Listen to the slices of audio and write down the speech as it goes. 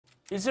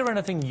Is there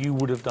anything you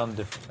would have done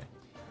differently?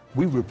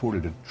 We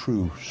reported a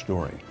true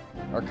story.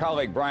 Our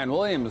colleague Brian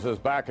Williams is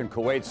back in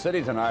Kuwait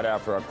City tonight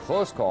after a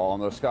close call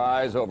in the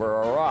skies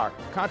over Iraq.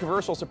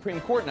 Controversial Supreme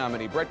Court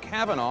nominee Brett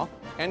Kavanaugh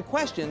and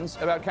questions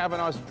about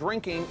Kavanaugh's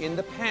drinking in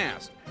the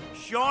past.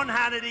 Sean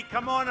Hannity,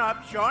 come on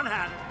up, Sean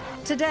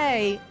Hannity.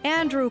 Today,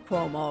 Andrew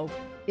Cuomo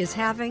is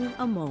having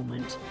a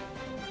moment.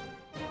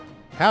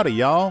 Howdy,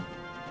 y'all.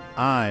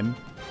 I'm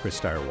Chris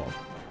Stirewalt.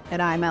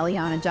 And I'm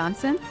Eliana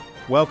Johnson.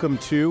 Welcome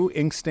to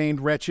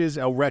Ink-Stained Wretches,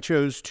 El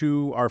Rechos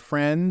to our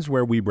friends,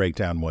 where we break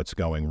down what's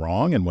going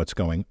wrong and what's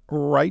going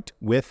right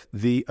with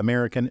the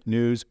American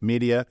news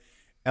media.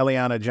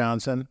 Eliana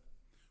Johnson,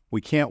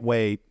 we can't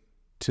wait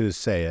to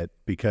say it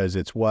because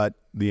it's what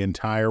the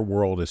entire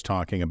world is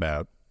talking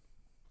about,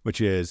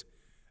 which is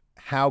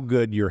how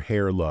good your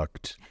hair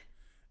looked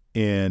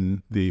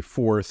in the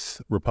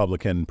fourth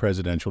Republican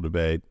presidential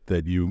debate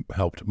that you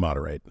helped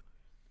moderate.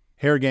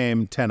 Hair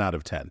game, 10 out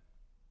of 10.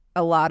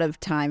 A lot of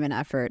time and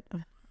effort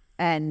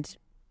and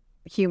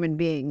human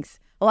beings.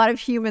 A lot of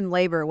human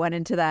labor went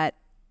into that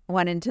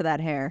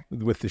hair.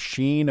 With the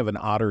sheen of an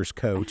otter's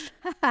coat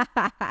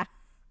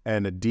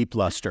and a deep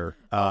luster.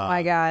 Oh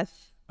my gosh.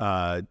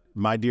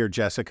 My dear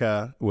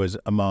Jessica was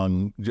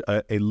among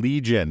a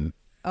legion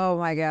Oh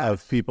my gosh.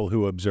 of people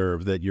who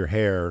observed that your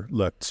hair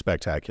looked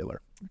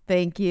spectacular.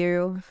 Thank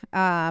you.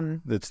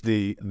 That's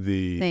the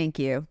Thank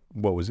you.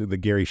 What was it? The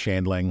Gary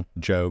Shandling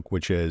joke,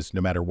 which is no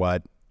matter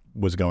what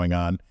was going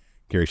on,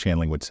 Gary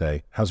Shandling would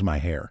say, "How's my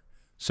hair?"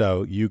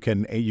 So we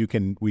can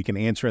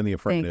answer in the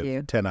affirmative. Thank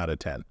you. 10 out of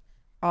 10.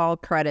 All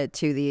credit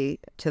to the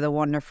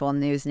wonderful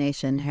News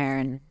Nation hair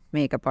and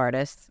makeup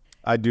artists.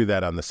 I do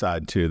that on the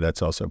side too.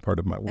 That's also part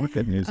of my work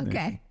at News Nation.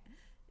 Okay.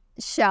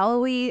 Shall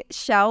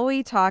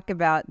we talk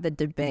about the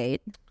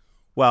debate?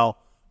 Well,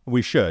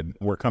 we should.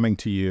 We're coming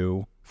to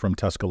you from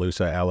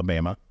Tuscaloosa,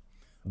 Alabama,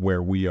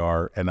 where we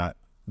are. And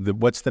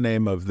what's the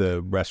name of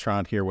the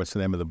restaurant here? What's the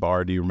name of the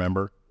bar? Do you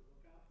remember?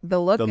 The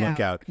Lookout. The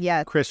Lookout.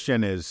 Yeah.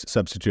 Christian is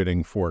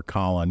substituting for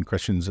Colin.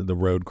 Christian's the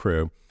road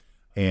crew.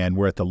 And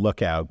we're at the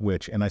Lookout,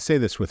 and I say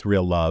this with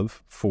real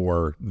love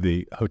for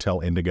the Hotel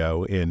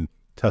Indigo in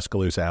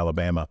Tuscaloosa,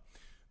 Alabama.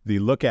 The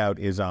Lookout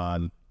is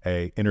on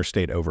a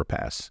interstate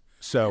overpass.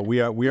 So we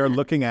are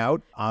looking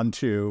out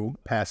onto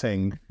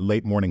passing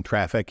late morning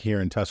traffic here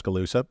in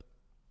Tuscaloosa.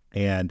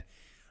 And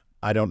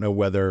I don't know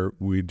whether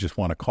we just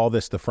want to call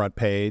this the front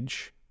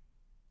page.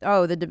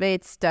 Oh, the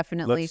debate's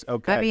definitely.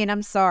 Okay. I mean,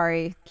 I'm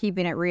sorry,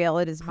 keeping it real.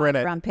 It is my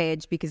front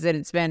page because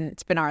it's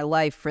been our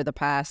life for the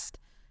past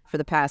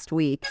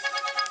week.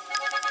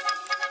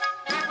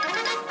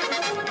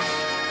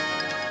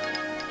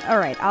 All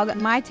right,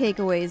 my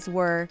takeaways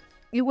were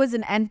it was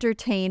an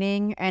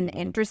entertaining and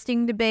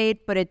interesting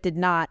debate, but it did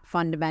not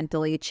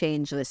fundamentally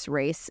change this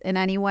race in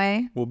any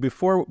way. Well,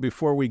 before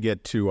we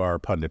get to our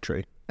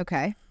punditry,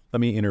 Okay.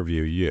 let me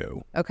interview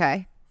you.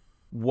 Okay.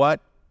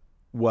 What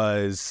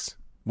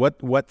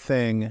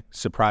thing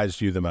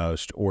surprised you the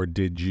most, or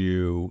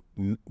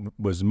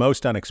was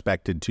most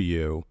unexpected to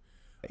you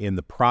in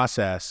the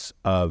process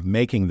of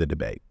making the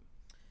debate?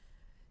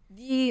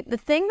 The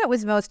thing that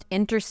was most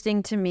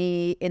interesting to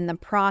me in the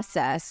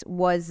process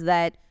was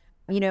that,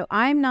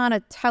 I'm not a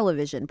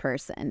television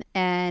person,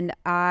 and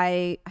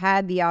I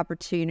had the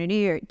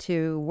opportunity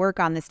to work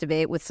on this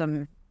debate with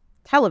some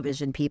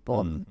television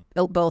people.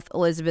 Both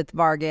Elizabeth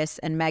Vargas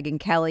and Megyn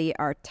Kelly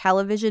are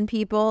television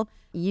people.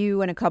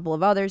 You and a couple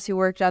of others who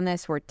worked on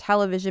this were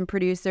television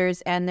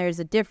producers, and there's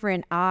a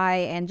different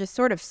eye and just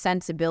sort of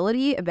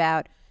sensibility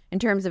about, in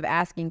terms of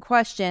asking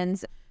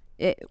questions,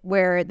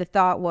 where the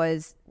thought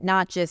was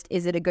not just,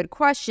 is it a good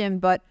question,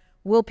 but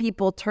will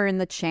people turn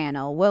the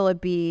channel? Will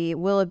it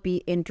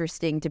be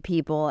interesting to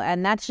people?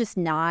 And that's just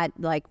not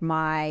like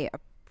my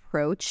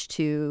approach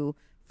to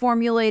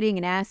formulating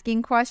and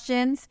asking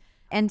questions.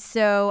 And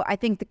so I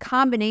think the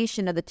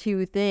combination of the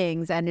two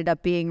things ended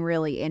up being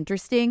really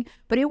interesting,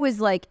 but it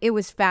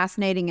was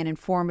fascinating and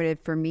informative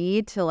for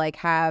me to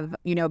have,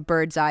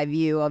 bird's eye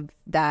view of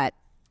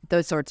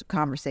those sorts of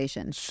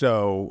conversations.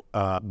 So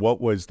what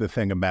was the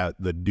thing about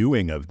the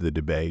doing of the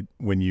debate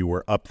when you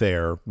were up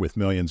there with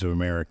millions of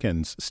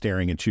Americans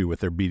staring at you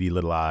with their beady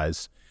little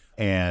eyes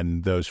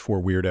and those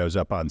four weirdos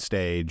up on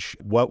stage?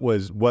 What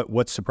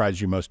surprised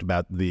you most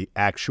about the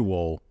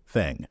actual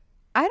thing?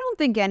 I don't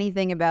think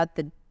anything about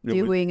the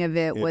doing of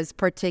it was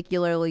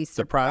particularly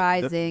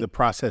surprising. The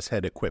process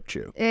had equipped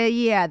you.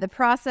 Yeah, the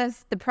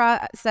process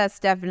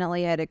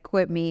definitely had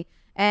equipped me.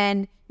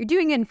 And you're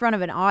doing it in front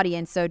of an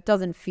audience, so it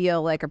doesn't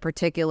feel like a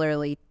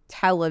particularly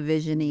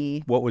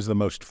television-y What was the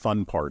most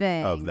fun part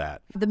thing. of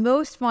that? The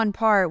most fun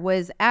part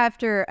was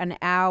after an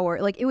hour,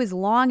 it was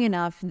long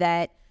enough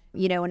that,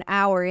 an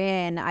hour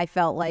in, I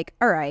felt like,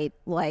 all right,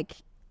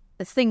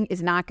 this thing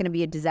is not going to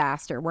be a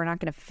disaster. We're not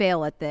going to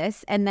fail at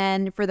this. And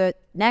then for the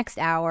next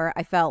hour,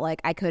 I felt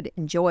like I could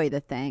enjoy the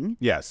thing.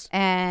 Yes.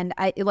 And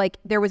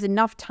there was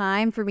enough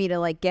time for me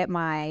to get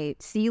my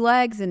sea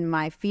legs and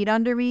my feet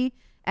under me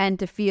and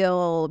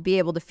to be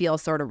able to feel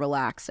sort of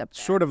relaxed up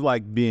there. Sort of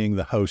like being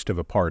the host of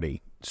a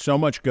party So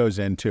much goes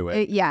into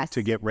it Yes.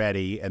 to get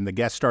ready, and the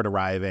guests start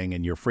arriving,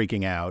 and you're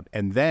freaking out.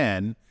 And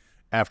then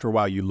after a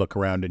while, you look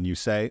around and you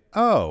say,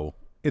 oh,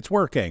 it's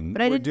working.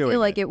 But I didn't feel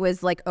like it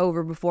was like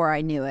over before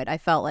I knew it. I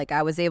felt like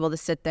I was able to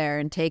sit there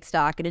and take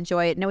stock and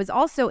enjoy it. And it was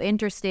also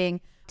interesting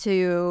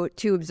to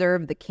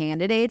observe the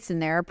candidates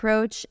and their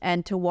approach,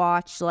 and to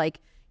watch, like,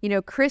 you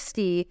know,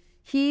 Christie,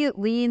 he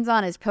leans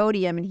on his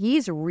podium and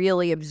he's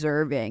really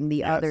observing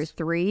the other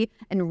three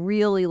and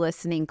really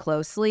listening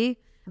closely.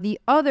 The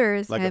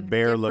others like have a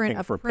bear different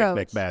looking for approach.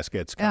 picnic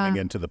baskets coming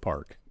into the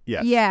park.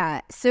 Yes.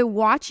 Yeah. So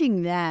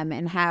watching them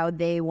and how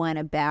they went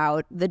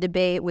about the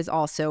debate was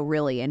also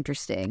really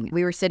interesting.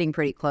 We were sitting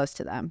pretty close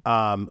to them.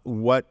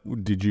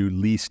 What did you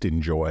least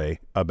enjoy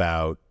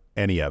about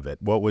any of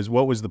it? What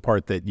was the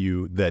part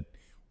that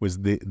was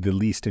the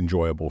least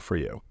enjoyable for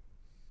you?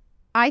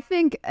 I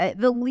think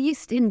the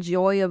least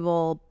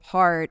enjoyable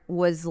part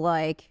was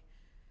like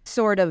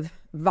sort of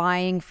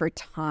vying for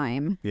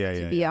time,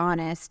 to be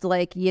honest.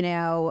 Like, you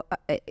know,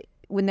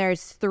 when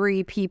there's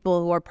three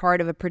people who are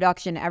part of a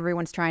production,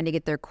 everyone's trying to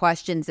get their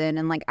questions in.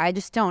 And like, I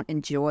just don't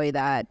enjoy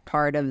that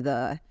part of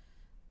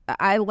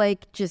I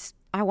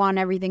want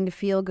everything to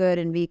feel good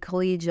and be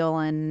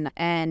collegial.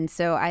 And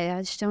so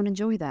I just don't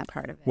enjoy that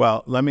part of it.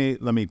 Well, let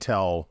me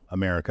tell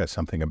America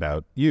something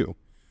about you.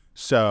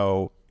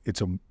 So it's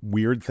a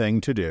weird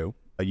thing to do.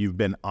 You've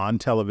been on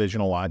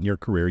television a lot in your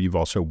career. You've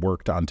also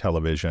worked on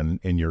television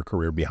in your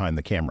career behind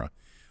the camera.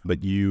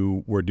 But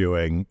you were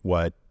doing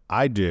what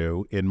I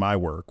do in my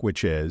work,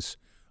 which is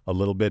a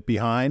little bit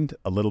behind,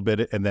 a little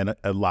bit, and then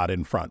a lot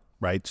in front,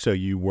 right? So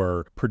you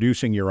were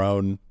producing your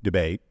own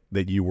debate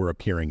that you were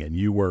appearing in.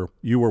 You were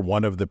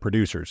one of the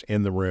producers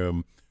in the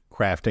room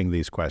crafting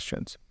these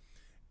questions.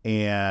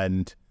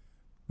 And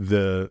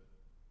the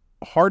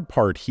hard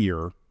part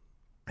here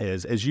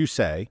is, as you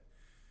say,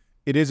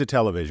 it is a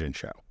television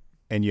show.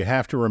 And you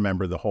have to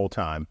remember the whole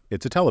time,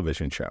 it's a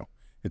television show.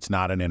 It's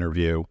not an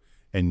interview,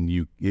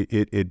 and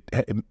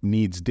it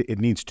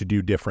needs to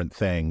do different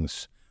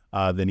things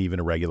than even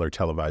a regular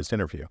televised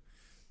interview.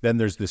 Then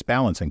there's this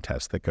balancing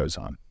test that goes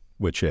on,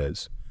 which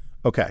is,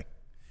 okay,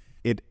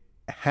 it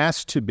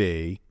has to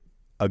be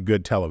a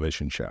good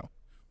television show,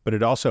 but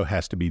it also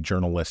has to be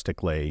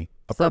journalistically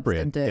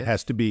appropriate. Substantive.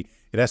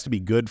 It has to be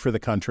good for the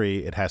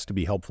country. It has to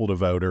be helpful to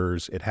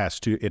voters. It has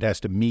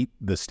to meet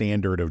the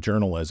standard of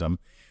journalism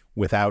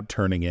without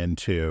turning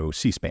into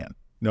C-SPAN.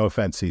 No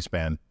offense,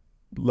 C-SPAN.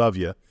 Love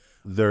you.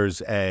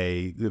 There's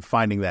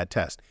finding that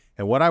test.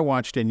 And what I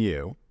watched in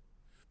you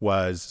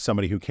was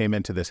somebody who came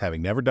into this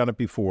having never done it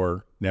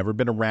before, never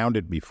been around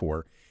it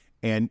before.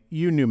 And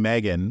you knew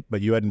Megan,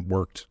 but you hadn't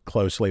worked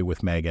closely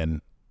with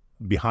Megan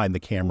behind the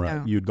camera.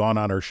 No. You'd gone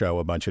on her show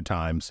a bunch of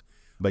times,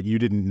 but you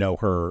didn't know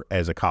her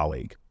as a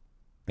colleague.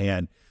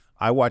 And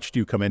I watched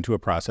you come into a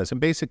process.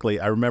 And basically,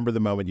 I remember the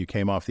moment you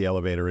came off the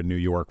elevator in New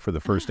York for the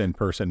first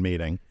in-person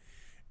meeting.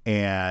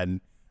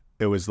 And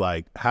it was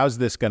like, how's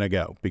this going to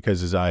go?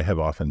 Because as I have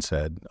often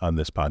said on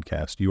this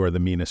podcast, you are the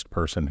meanest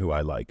person who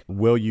I like.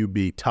 Will you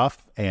be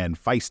tough and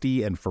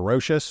feisty and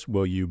ferocious?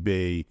 Will you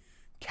be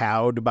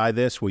cowed by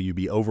this? Will you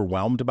be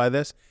overwhelmed by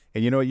this?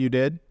 And you know what you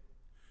did?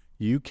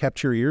 You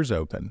kept your ears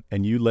open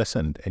and you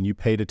listened and you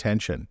paid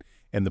attention.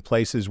 And the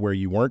places where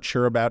you weren't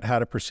sure about how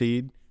to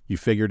proceed, you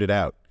figured it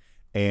out.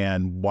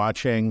 And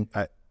watching,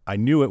 I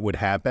knew it would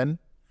happen,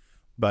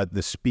 but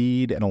the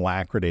speed and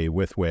alacrity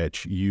with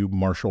which you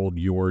marshaled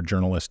your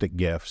journalistic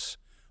gifts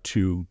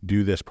to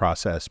do this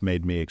process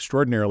made me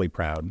extraordinarily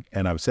proud.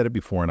 And I've said it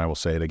before and I will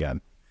say it again.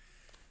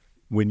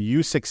 When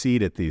you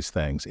succeed at these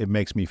things, it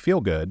makes me feel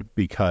good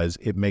because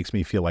it makes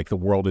me feel like the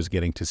world is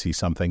getting to see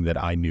something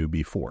that I knew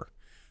before.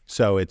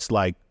 So it's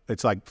like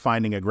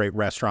finding a great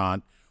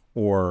restaurant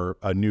or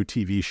a new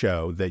TV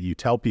show that you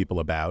tell people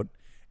about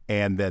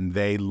and then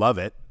they love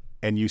it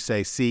and you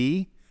say,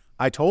 see,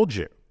 I told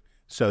you.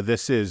 So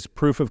this is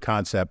proof of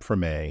concept for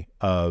me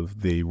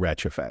of the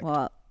Wretch effect.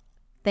 Well,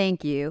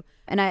 thank you.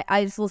 And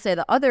I just will say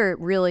the other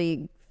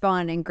really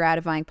fun and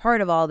gratifying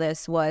part of all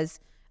this was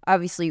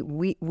obviously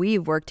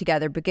we've worked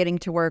together, but getting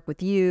to work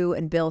with you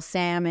and Bill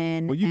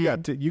Salmon. Well, you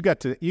got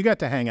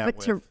to hang out but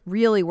with. to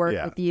really work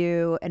with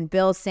you and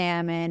Bill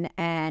Salmon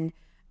and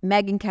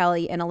Megyn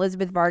Kelly and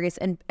Elizabeth Vargas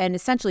and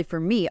essentially for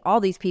me, all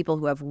these people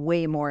who have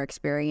way more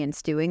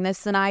experience doing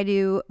this than I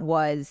do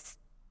was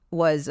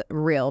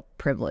real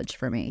privilege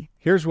for me.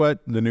 Here's what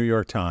the New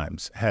York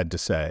Times had to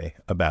say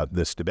about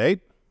this debate.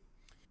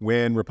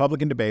 When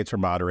Republican debates are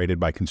moderated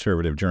by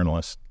conservative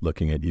journalists,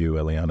 looking at you,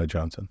 Eliana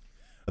Johnson,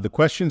 the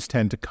questions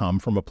tend to come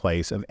from a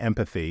place of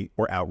empathy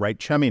or outright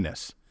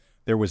chumminess.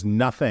 There was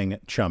nothing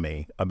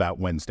chummy about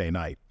Wednesday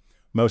night.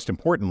 Most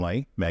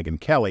importantly, Megyn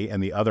Kelly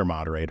and the other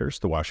moderators,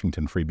 the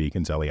Washington Free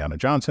Beacon's Eliana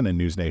Johnson and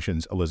News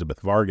Nation's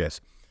Elizabeth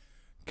Vargas,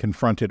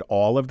 confronted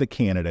all of the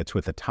candidates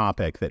with a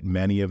topic that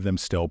many of them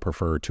still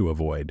prefer to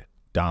avoid,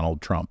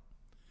 Donald Trump.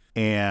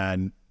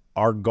 And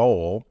our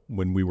goal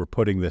when we were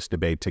putting this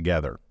debate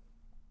together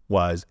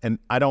was, and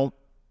I don't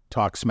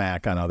talk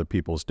smack on other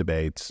people's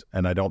debates,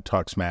 and I don't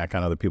talk smack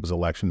on other people's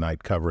election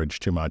night coverage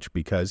too much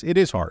because it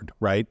is hard,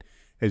 right?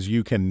 As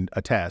you can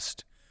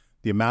attest,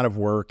 the amount of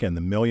work and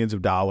the millions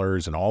of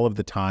dollars and all of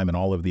the time and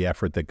all of the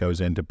effort that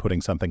goes into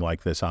putting something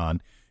like this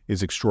on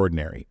is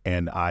extraordinary.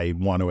 And I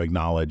want to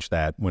acknowledge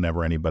that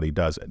whenever anybody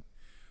does it.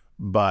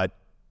 But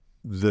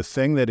the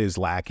thing that is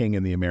lacking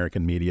in the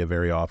American media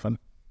very often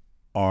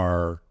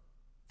are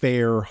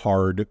fair,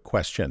 hard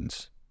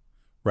questions,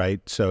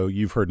 right? So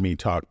you've heard me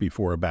talk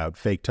before about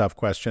fake tough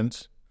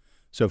questions.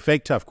 So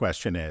fake tough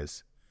question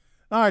is,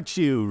 aren't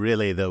you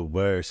really the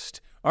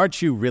worst?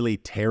 Aren't you really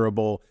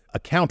terrible?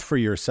 Account for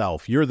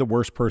yourself. You're the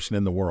worst person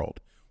in the world.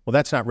 Well,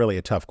 that's not really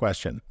a tough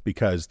question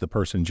because the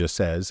person just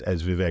says,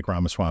 as Vivek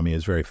Ramaswamy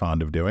is very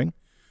fond of doing,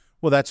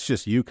 well, that's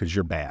just you because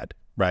you're bad,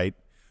 right?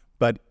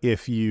 But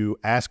if you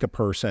ask a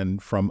person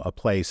from a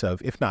place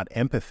of, if not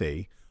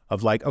empathy,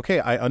 of like, okay,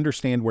 I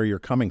understand where you're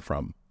coming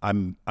from.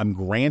 I'm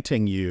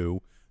granting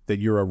you that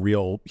you're a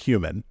real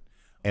human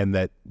and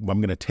that I'm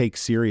going to take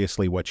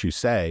seriously what you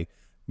say.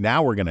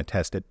 Now we're going to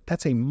test it.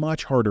 That's a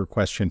much harder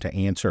question to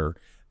answer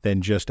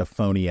than just a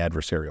phony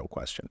adversarial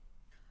question.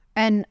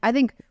 And I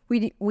think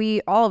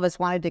we all of us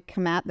wanted to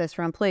come at this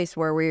from a place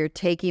where we're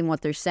taking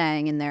what they're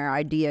saying and their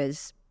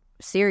ideas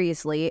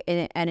seriously,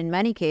 and in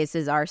many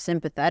cases are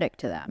sympathetic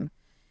to them.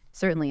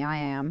 Certainly I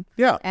am.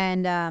 Yeah.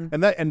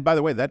 And by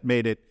the way, that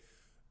made it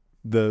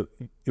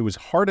was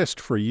hardest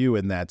for you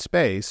in that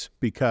space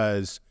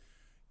because,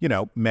 you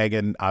know,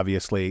 Megyn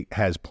obviously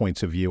has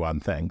points of view on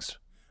things,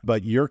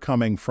 but you're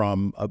coming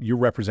from, you're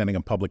representing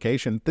a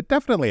publication that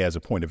definitely has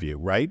a point of view,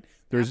 right?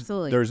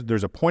 Absolutely.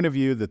 There's a point of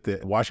view that the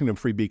Washington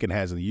Free Beacon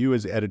has, and you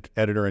as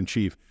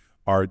editor-in-chief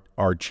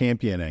are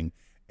championing.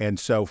 And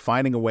so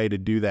finding a way to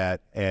do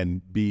that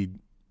and be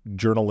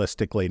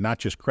journalistically not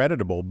just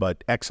creditable,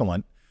 but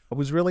excellent,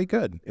 was really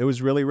good. It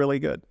was really, really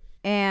good.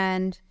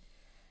 And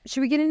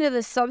should we get into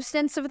the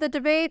substance of the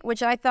debate,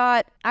 which I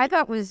thought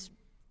was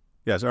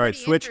yes. All right.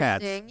 pretty Switch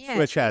hats. interesting. Yeah,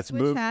 Switch hats.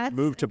 switch Move. hats.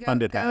 Move to Go-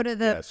 pundit go hat. to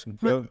the-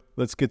 Yes.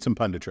 Let's get some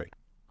punditry.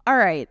 all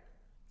right.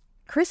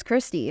 Chris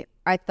Christie,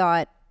 I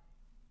thought,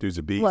 Dude's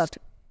a beast. look,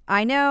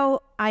 I know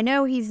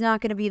he's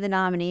not going to be the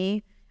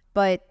nominee,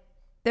 but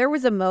there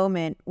was a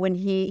moment when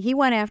he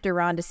went after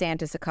Ron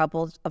DeSantis a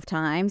couple of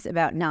times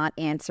about not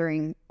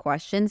answering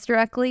questions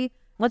directly.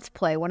 Let's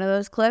play one of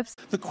those clips.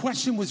 The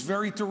question was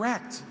very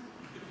direct.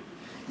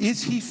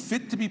 Is he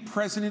fit to be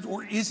president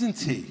or isn't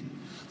he?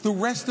 The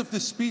rest of the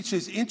speech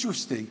is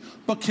interesting,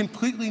 but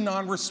completely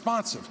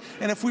non-responsive.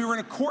 And if we were in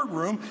a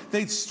courtroom,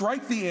 they'd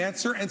strike the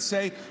answer and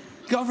say,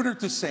 Governor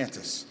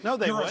DeSantis. No,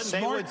 they you're wouldn't. A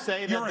smart, They would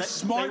say that you're a they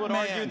smart would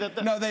man. argue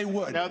that no, they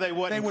would. No, they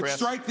wouldn't, They would Chris.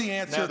 strike the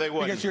answer No, they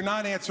wouldn't. because you're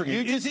not answering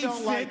You it. just Is he don't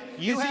fit? like-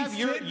 you Is he have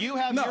your- fit? you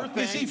have no. your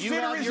thing. Is he You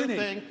fit have or your isn't he?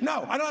 thing.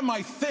 No, I don't have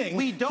my thing.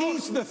 We don't.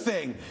 He's the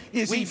thing.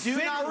 Is We he do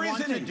fit not or want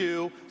isn't to he?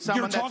 do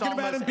someone You're that's talking about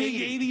him almost being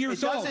 80. 80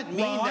 years It old. doesn't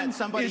mean Ron, that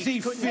somebody is he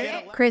couldn't fit? get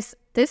elected. Chris,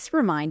 this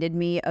reminded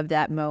me of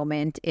that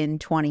moment in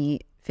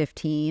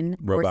 2015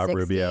 Robot or 16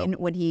 Rubio.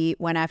 when he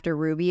went after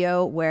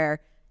Rubio, where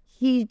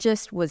he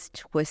just was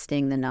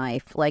twisting the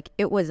knife. Like,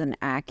 it was an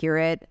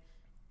accurate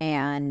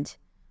and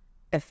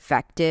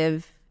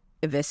effective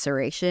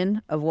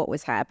evisceration of what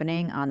was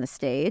happening on the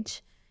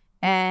stage.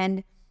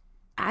 And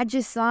I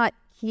just thought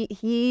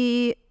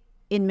he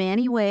in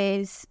many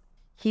ways,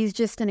 he's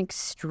just an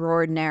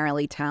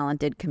extraordinarily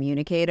talented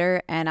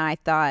communicator. And I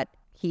thought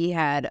he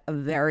had a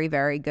very,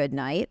 very good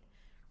night.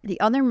 The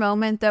other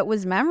moment that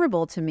was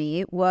memorable to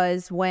me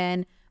was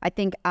when I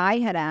think I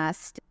had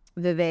asked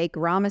Vivek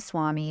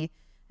Ramaswamy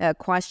a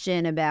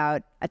question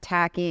about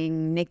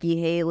attacking Nikki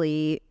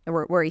Haley,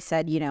 where he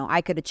said, you know,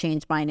 I could have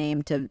changed my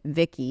name to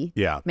Vicky,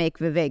 make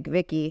Vivek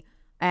Vicky.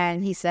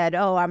 And he said,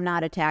 oh, I'm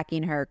not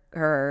attacking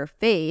her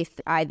faith.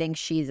 I think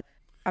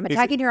I'm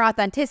attacking her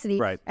authenticity.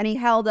 Right. And he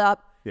held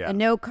up a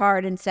note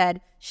card and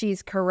said,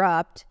 she's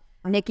corrupt.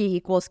 Nikki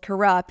equals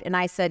corrupt. And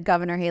I said,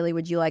 Governor Haley,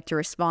 would you like to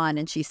respond?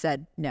 And she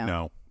said, no.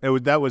 No.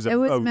 That was a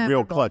real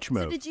memorable. clutch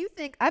move. So did you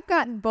think, I've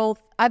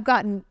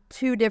gotten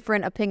two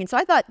different opinions. So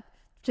I thought,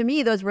 to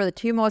me, those were the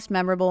two most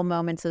memorable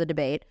moments of the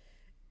debate.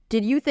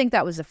 Did you think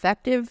that was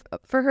effective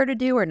for her to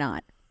do or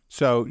not?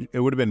 So it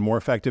would have been more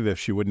effective if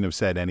she wouldn't have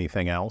said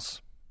anything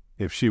else.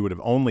 If she would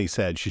have only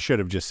said, she should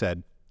have just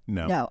said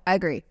no. No, I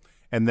agree.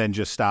 And then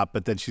just stopped.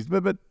 But then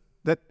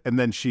and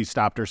then she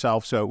stopped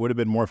herself. So it would have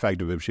been more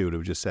effective if she would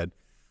have just said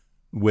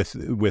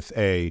with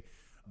a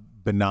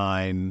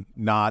benign,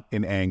 not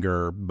in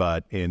anger,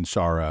 but in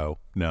sorrow,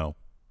 no.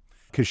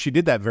 Because she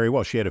did that very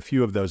well. She had a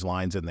few of those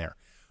lines in there.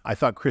 I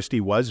thought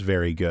Christie was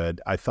very good.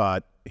 I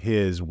thought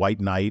his white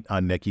knight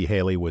on Nikki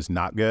Haley was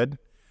not good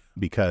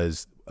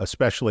because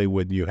especially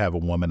when you have a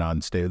woman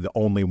on stage, the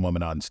only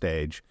woman on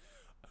stage,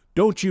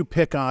 don't you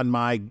pick on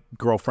my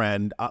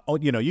girlfriend.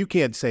 You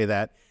can't say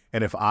that.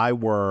 And if I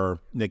were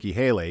Nikki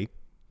Haley,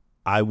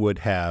 I would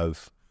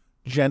have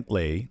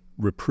gently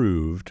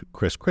reproved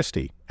Chris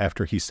Christie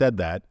after he said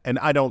that. And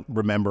I don't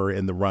remember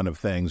in the run of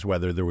things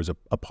whether there was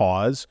a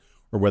pause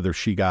or whether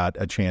she got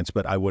a chance,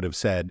 but I would have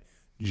said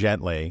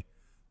gently,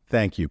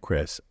 thank you,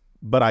 Chris,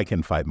 but I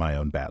can fight my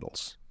own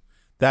battles.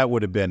 That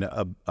would have been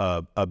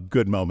a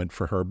good moment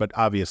for her, but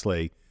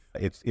obviously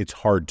it's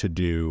hard to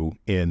do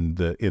in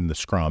the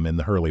scrum, in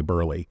the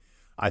hurly-burly.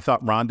 I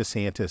thought Ron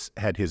DeSantis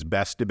had his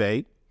best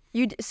debate.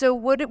 So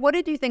what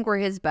did you think were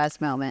his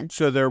best moments?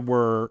 So there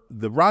were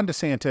the Ron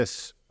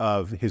DeSantis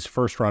of his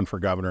first run for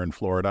governor in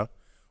Florida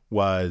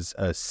was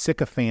a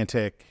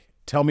sycophantic,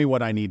 tell me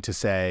what I need to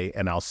say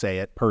and I'll say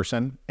it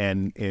person.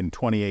 And in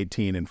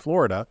 2018 in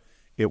Florida,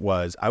 it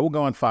was, I will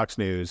go on Fox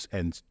News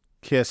and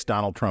kiss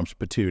Donald Trump's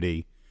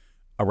patootie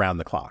around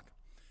the clock.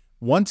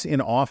 Once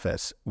in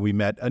office, we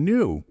met a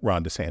new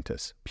Ron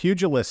DeSantis,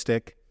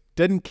 pugilistic,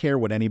 didn't care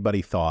what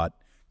anybody thought,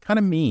 kind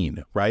of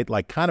mean, right?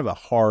 Like kind of a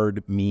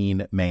hard,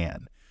 mean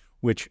man,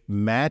 which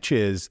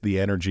matches the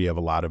energy of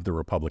a lot of the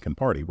Republican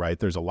Party, right?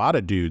 There's a lot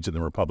of dudes in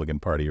the Republican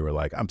Party who are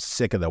like, I'm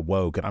sick of the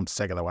woke and I'm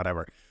sick of the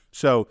whatever.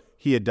 So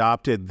he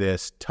adopted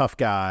this tough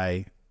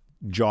guy,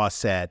 jaw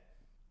set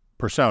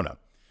persona.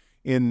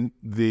 In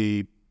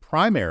the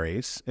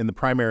primaries, in the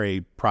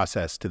primary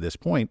process to this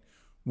point,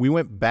 we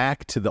went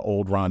back to the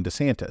old Ron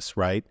DeSantis,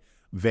 right?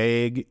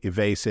 Vague,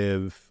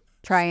 evasive,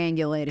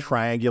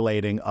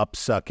 triangulating,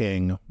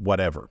 upsucking,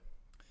 whatever.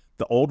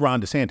 The old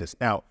Ron DeSantis.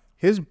 Now,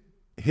 his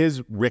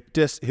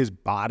rictus, his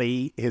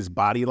body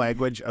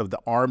language of the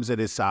arms at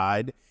his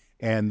side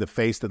and the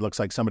face that looks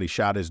like somebody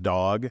shot his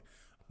dog,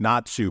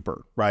 not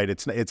super, right?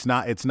 It's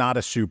not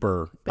a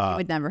super. But he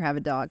would never have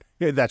a dog.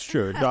 Yeah, that's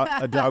true.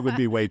 A dog would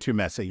be way too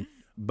messy.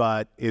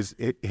 But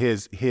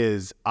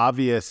his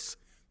obvious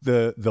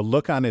the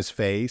look on his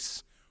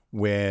face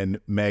when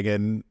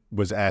Megyn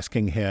was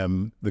asking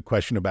him the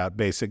question about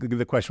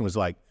the question was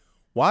like,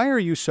 why are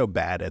you so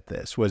bad at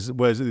this? Was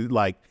it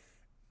like,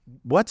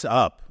 what's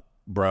up,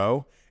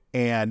 bro?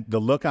 And the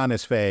look on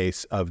his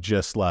face of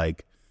just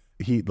like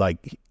he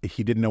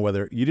didn't know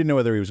whether he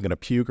was going to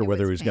puke or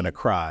whether he was going to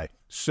cry.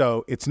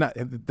 So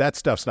that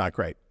stuff's not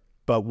great.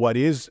 But what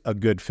is a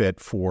good fit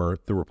for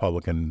the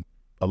Republican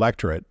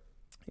electorate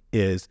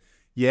is,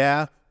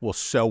 yeah, well,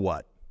 so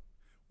what?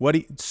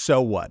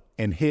 So what?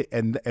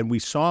 And we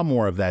saw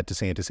more of that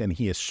DeSantis, and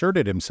he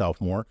asserted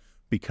himself more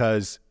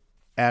because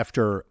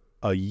after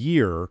a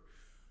year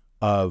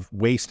of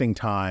wasting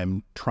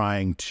time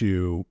trying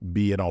to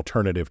be an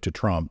alternative to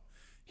Trump,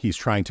 he's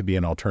trying to be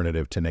an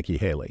alternative to Nikki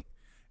Haley.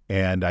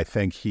 And I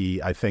think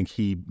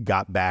he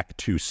got back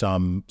to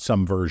some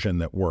version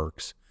that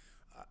works.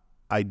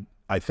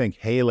 I think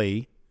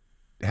Haley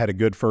had a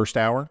good first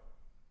hour,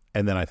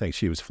 and then I think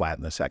she was flat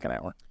in the second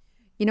hour.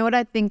 You know what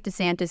I think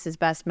DeSantis'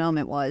 best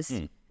moment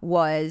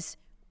was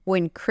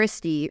when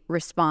Christie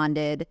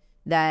responded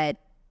that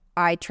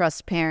I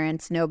trust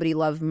parents. Nobody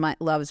loves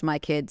my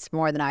kids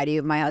more than I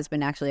do. My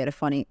husband actually had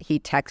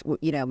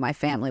my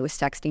family was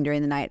texting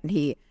during the night,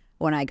 and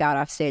when I got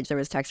off stage, there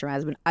was text from my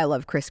husband, I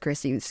love Chris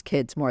Christie's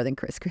kids more than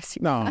Chris Christie.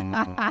 No.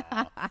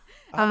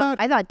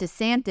 I thought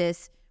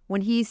DeSantis,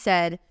 when he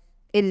said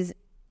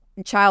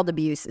child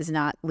abuse is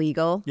not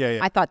legal. Yeah.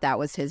 I thought that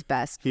was his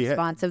best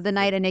response of the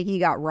night, and he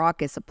got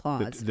raucous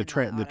applause. The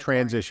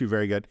trans issue,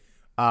 very good.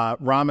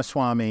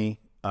 Ramaswamy,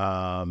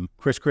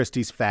 Chris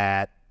Christie's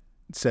fat,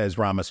 says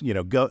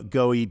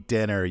go eat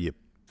dinner, you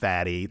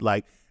fatty.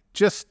 Like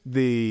just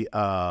the.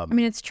 I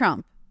mean, it's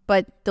Trump,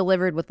 but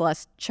delivered with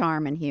less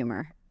charm and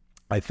humor.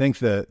 I think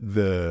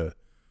the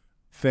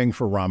thing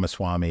for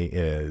Ramaswamy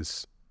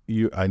is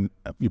you're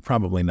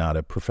probably not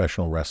a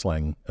professional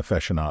wrestling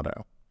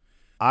aficionado.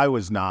 I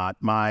was not.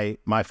 My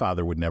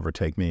father would never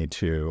take me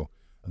to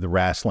the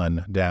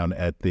wrestling down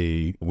at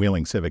the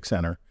Wheeling Civic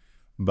Center,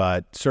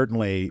 but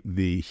certainly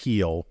the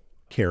heel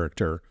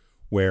character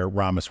where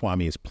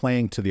Ramaswamy is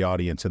playing to the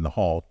audience in the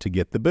hall to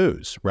get the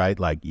boos, right?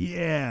 Like,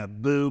 yeah,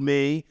 boo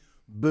me,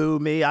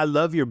 I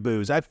love your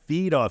boos. I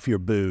feed off your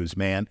boos,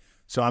 man.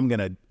 So I'm going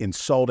to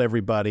insult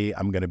everybody.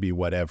 I'm going to be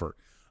whatever.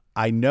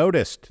 I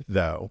noticed,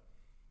 though,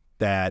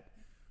 that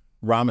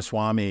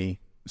Ramaswamy...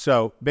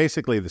 So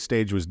basically, the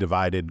stage was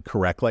divided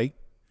correctly.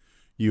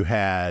 You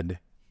had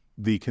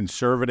the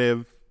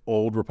conservative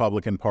old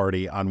Republican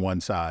Party on one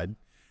side,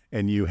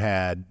 and you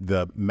had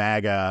the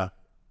MAGA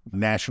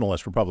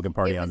nationalist Republican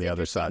Party on the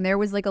other side. And there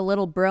was like a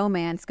little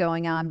bromance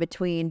going on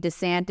between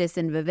DeSantis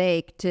and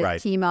Vivek to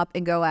team up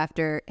and go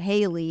after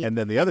Haley. And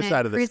then the other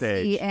side of the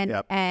stage.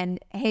 And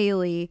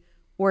Haley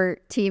were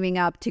teaming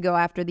up to go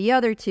after the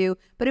other two.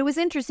 But it was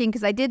interesting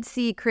because I did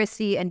see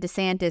Christie and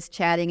DeSantis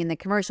chatting in the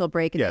commercial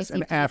break. And yes,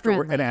 and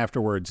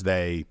afterwards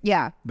they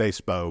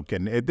spoke.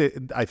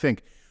 And I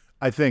think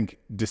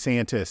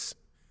DeSantis,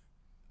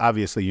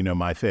 obviously,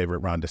 my favorite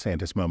Ron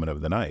DeSantis moment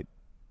of the night.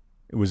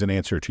 It was an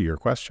answer to your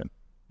question,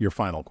 your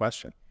final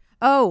question.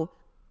 Oh,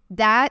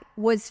 that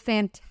was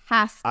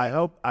fantastic. I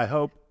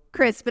hope.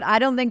 Chris, but I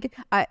don't think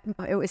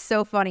it was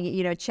so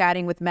funny,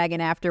 chatting with Megyn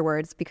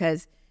afterwards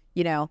because,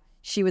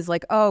 she was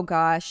like, oh,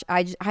 gosh,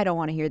 I don't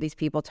want to hear these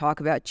people talk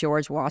about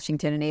George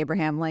Washington and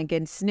Abraham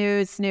Lincoln.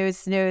 Snooze, snooze,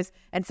 snooze.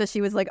 And so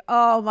she was like,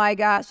 oh, my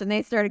gosh. And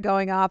they started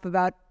going off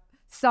about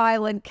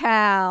Silent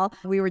Cal.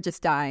 We were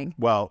just dying.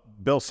 Well,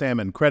 Bill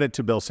Salmon, credit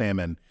to Bill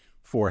Salmon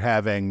for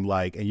having,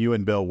 and you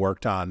and Bill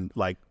worked on,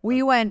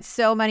 We went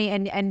so many,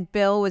 and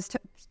Bill was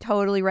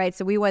totally right.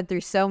 So we went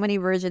through so many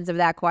versions of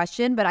that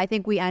question, but I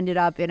think we ended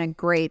up in a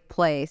great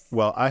place.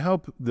 Well, I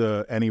hope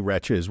any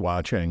wretches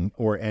watching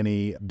or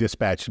any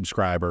Dispatch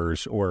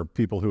subscribers or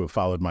people who have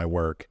followed my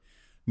work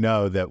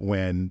know that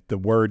when the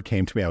word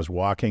came to me, I was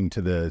walking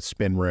to the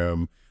spin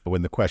room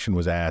when the question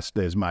was asked,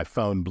 as my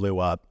phone blew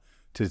up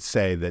to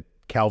say that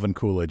Calvin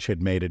Coolidge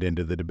had made it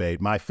into the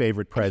debate. My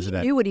favorite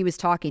president. He knew what he was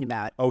talking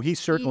about. Oh, he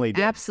certainly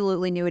did.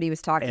 Absolutely knew what he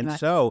was talking about. And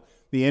so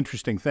the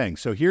interesting thing.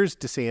 So here's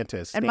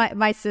DeSantis. And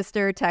my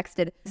sister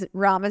texted,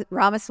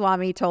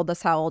 Ramaswamy told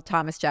us how old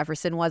Thomas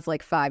Jefferson was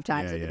like 5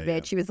 times in the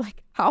debate. She was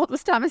like, how old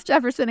was Thomas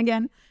Jefferson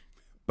again?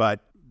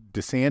 But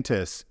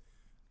DeSantis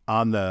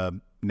on the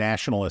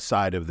nationalist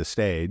side of the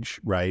stage,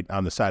 right,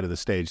 on the side of the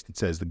stage that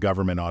says the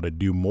government ought to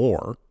do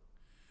more,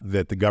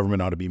 that the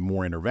government ought to be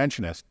more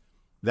interventionist,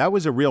 that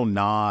was a real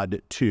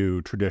nod to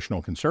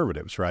traditional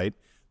conservatives, right?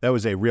 That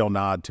was a real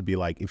nod to be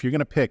like, if you're going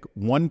to pick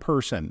one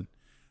person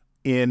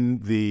in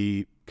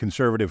the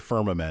conservative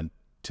firmament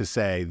to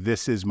say,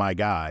 this is my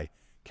guy,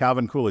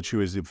 Calvin Coolidge,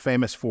 who is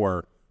famous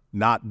for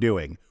not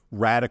doing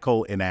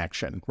radical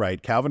inaction,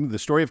 right? The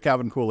story of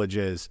Calvin Coolidge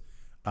is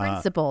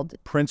principled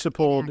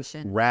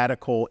inaction.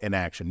 Radical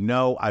inaction.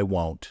 No, I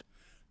won't.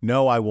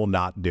 No, I will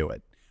not do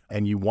it.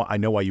 And I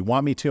know why you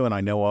want me to, and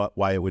I know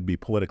why it would be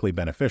politically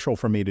beneficial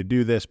for me to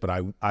do this, but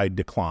I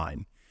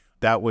decline.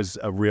 That was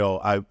a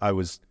real, I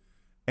was,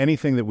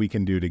 anything that we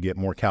can do to get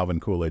more Calvin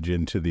Coolidge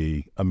into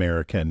the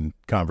American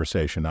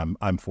conversation,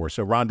 I'm for.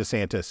 So Ron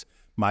DeSantis,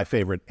 my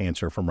favorite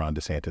answer from Ron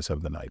DeSantis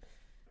of the night.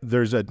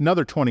 There's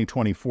another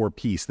 2024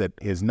 piece that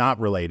is not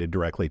related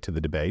directly to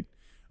the debate,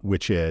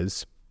 which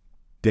is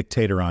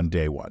dictator on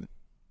day one.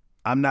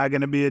 I'm not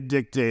going to be a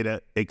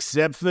dictator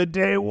except for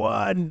day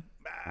one.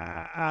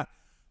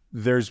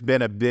 There's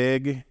been a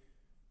big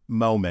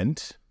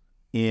moment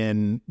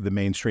in the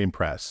mainstream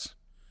press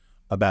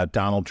about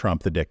Donald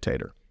Trump, the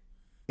dictator.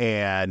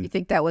 And you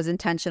think that was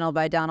intentional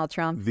by Donald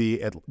Trump?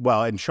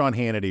 And Sean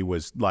Hannity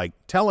was like,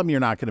 tell him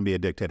you're not going to be a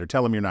dictator.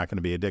 Tell him you're not going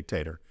to be a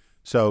dictator.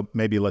 So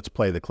maybe let's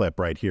play the clip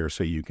right here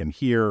so you can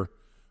hear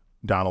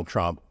Donald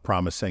Trump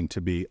promising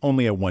to be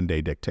only a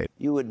one-day dictator.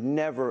 You would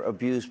never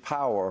abuse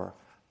power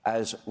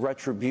as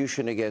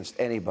retribution against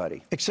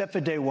anybody. Except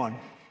for day one.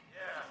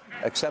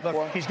 Except Look,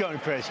 for? He's going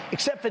crazy.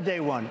 Except for day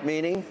one.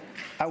 Meaning?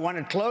 I want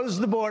to close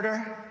the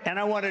border and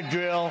I want to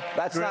drill.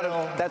 That's not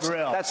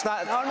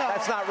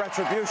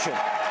retribution.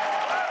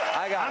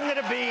 I'm going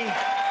to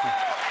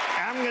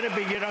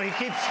be, he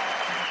keeps,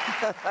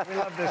 we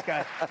love this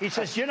guy. He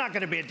says, you're not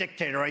going to be a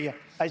dictator, are you?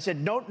 I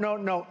said,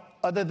 no,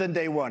 other than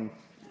day one.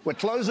 We're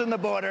closing the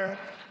border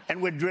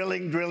and we're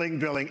drilling.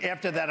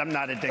 After that, I'm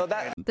not a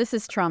dictator. This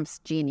is Trump's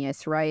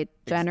genius, right?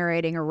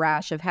 Generating a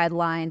rash of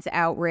headlines,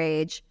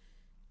 outrage,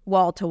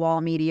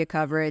 wall-to-wall media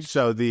coverage.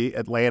 So the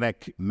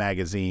Atlantic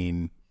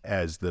magazine,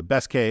 as the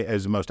best case,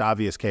 as the most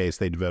obvious case,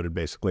 they devoted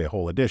basically a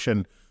whole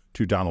edition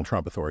to Donald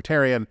Trump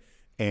authoritarian.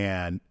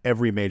 And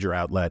every major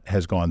outlet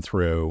has gone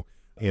through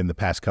in the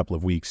past couple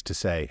of weeks to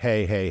say,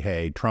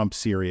 hey, Trump's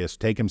serious,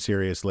 take him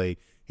seriously.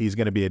 He's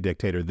going to be a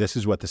dictator. This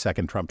is what the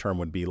second Trump term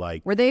would be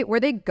like. Were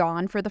they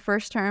gone for the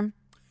first term?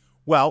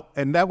 Well,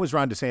 and that was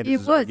Ron DeSantis.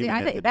 It was.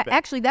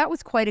 That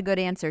was quite a good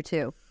answer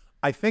too.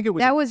 I think it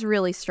was. That was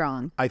really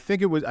strong. I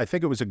think it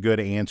was a good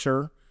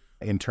answer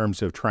in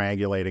terms of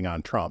triangulating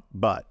on Trump,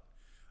 but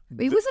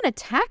it was an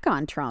attack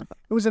on Trump.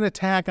 It was an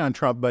attack on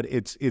Trump, but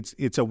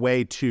it's a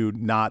way to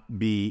not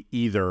be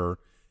either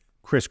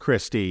Chris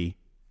Christie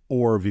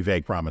or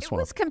Vivek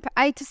Ramaswamy.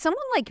 To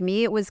someone like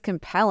me, it was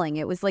compelling.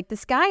 It was like,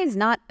 this guy is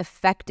not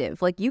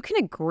effective. Like, you can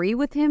agree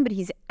with him, but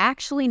he's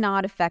actually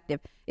not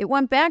effective. It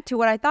went back to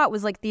what I thought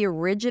was like the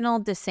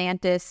original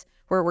DeSantis,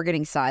 where we're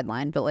getting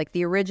sidelined, but like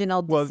the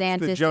original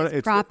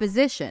DeSantis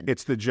proposition.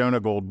 It's the Jonah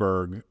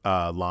Goldberg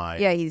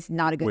line. Yeah, he's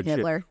not a good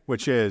Hitler.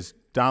 Which is,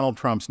 Donald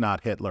Trump's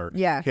not Hitler.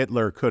 Yeah.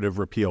 Hitler could have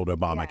repealed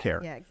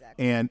Obamacare. Yeah,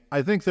 exactly. And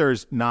I think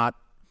there's not,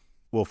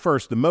 well,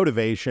 first, the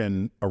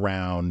motivation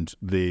around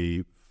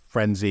the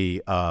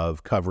frenzy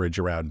of coverage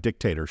around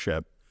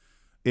dictatorship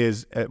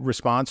is a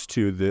response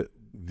to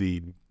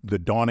the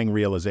dawning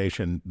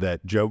realization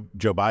that Joe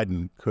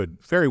Biden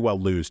could very well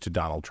lose to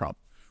Donald Trump.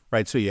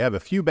 Right. So you have a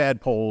few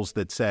bad polls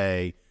that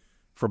say,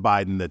 for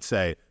Biden, that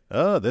say,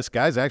 oh, this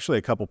guy's actually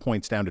a couple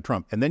points down to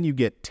Trump. And then you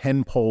get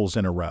 10 polls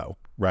in a row,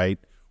 right,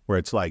 where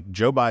it's like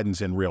Joe Biden's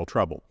in real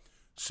trouble.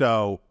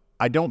 So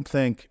I don't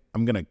think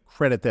I'm going to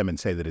credit them and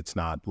say that it's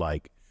not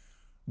like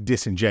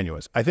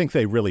disingenuous. I think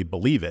they really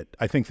believe it.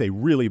 I think they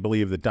really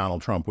believe that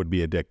Donald Trump would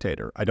be a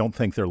dictator. I don't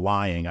think they're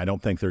lying. I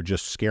don't think they're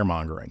just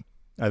scaremongering.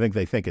 I think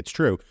they think it's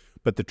true.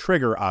 But the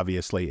trigger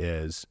obviously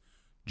is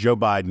Joe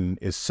Biden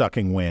is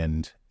sucking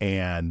wind,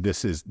 and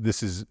this is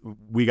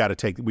we got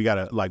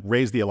to like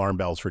raise the alarm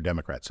bells for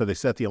Democrats. So they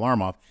set the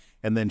alarm off,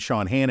 and then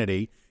Sean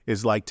Hannity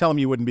is like, tell him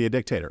you wouldn't be a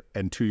dictator.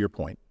 And to your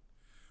point,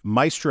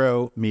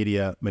 maestro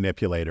media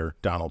manipulator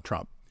Donald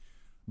Trump,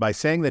 by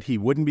saying that he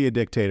wouldn't be a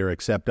dictator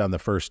except on the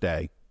first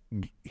day,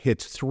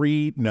 hits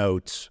 3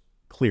 notes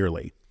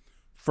clearly.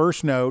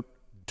 First note,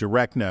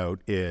 direct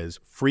note,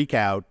 is freak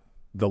out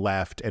the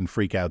left and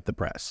freak out the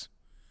press.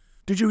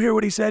 Did you hear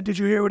what he said? Did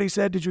you hear what he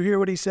said? Did you hear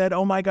what he said?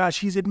 Oh my gosh,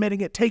 he's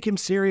admitting it. Take him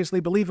seriously.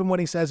 Believe him when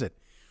he says it.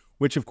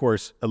 Which, of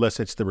course,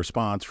 elicits the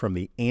response from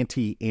the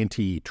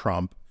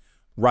anti-Trump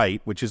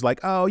right, which is like,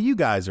 oh, you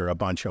guys are a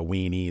bunch of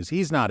weenies.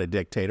 He's not a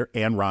dictator.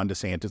 And Ron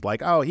DeSantis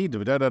like, oh, he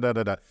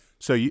da-da-da-da-da.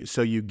 So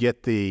you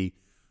get the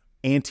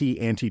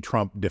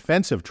anti-Trump,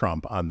 defensive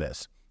Trump on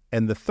this.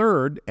 And the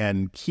third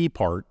and key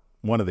part,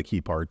 one of the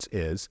key parts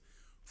is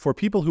for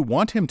people who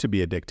want him to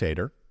be a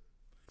dictator,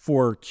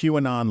 for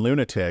QAnon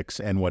lunatics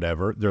and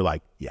whatever, they're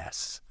like,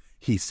 yes,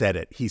 he said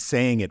it. He's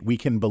saying it. We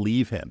can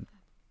believe him.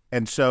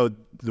 And so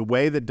the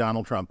way that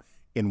Donald Trump,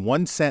 in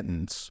one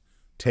sentence,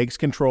 takes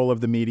control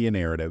of the media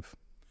narrative,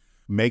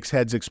 makes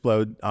heads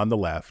explode on the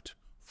left,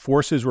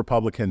 forces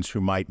Republicans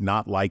who might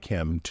not like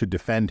him to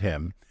defend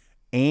him,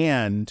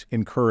 and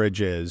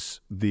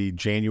encourages the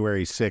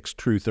January 6th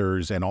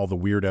truthers and all the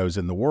weirdos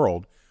in the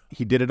world,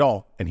 he did it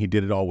all, and he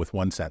did it all with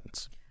one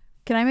sentence.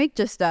 Can I make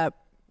just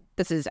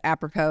this is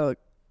apropos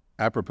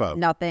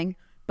nothing,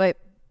 but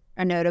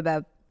a note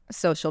about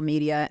social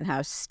media and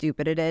how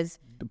stupid it is?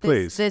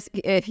 Please. This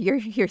if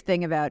your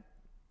thing about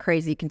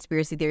crazy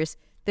conspiracy theories,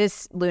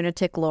 this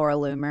lunatic Laura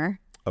Loomer.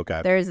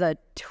 Okay. There's a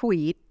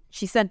tweet.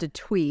 She sent a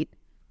tweet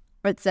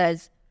that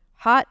says,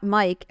 "Hot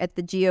mic at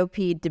the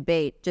GOP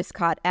debate just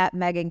caught at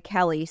Megyn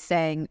Kelly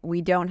saying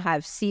we don't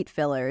have seat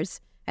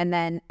fillers," and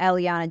then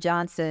Eliana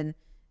Johnson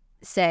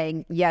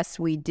saying, "Yes,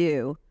 we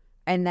do,"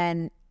 and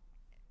then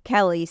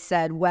Kelly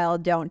said, "Well,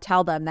 don't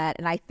tell them that."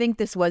 And I think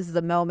this was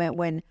the moment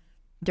when,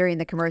 during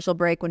the commercial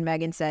break, when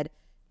Megyn said,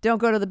 "Don't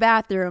go to the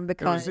bathroom,"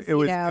 because it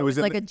was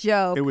like a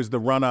joke. It was the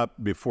run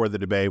up before the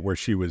debate where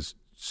she was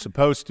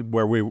supposed to,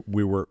 where we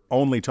were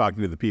only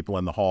talking to the people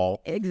in the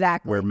hall.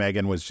 Exactly. Where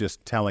Megyn was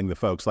just telling the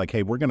folks like,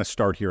 hey, we're going to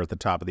start here at the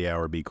top of the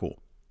hour. Be cool.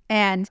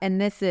 And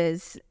this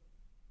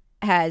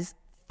has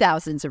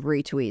thousands of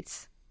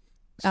retweets.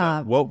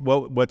 So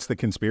what's the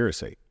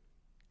conspiracy?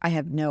 I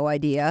have no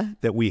idea.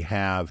 Do we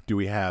have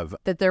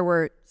that there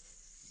were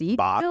seat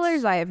bots?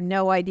 Fillers? I have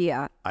no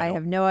idea. I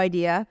have no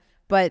idea.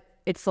 But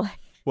it's like,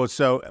 well,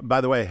 so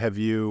by the way, have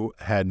you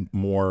had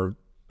more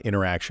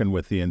interaction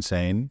with the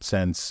insane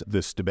since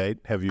this debate?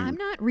 Have you? I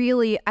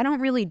don't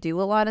really do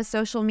a lot of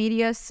social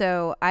media,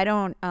 so I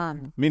don't.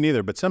 Me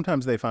neither. But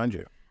sometimes they find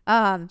you.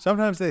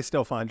 Sometimes they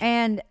still find you.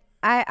 And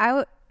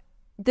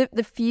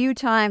the few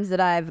times that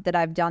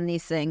I've done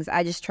these things,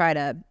 I just try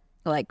to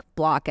like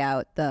block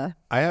out the.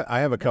 I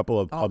have a couple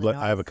of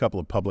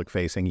public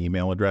facing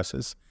email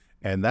addresses,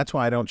 and that's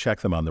why I don't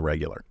check them on the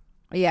regular.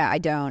 Yeah, I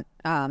don't.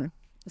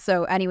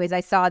 So anyways, I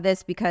saw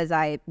this because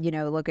I,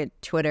 look at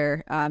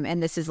Twitter,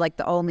 and this is like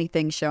the only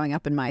thing showing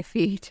up in my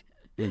feed.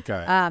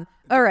 Okay.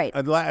 All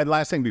right.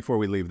 Last thing before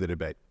we leave the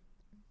debate.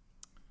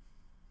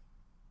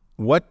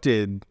 What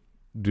did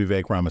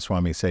Vivek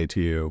Ramaswamy say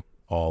to you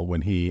all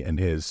when he and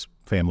his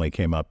family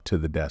came up to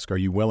the desk? Are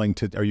you willing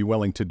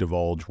to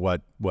divulge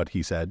what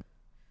he said?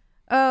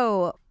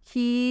 Oh,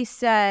 he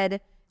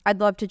said, "I'd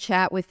love to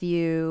chat with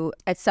you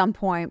at some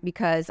point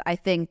because I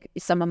think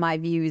some of my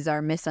views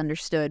are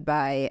misunderstood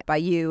by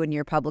you and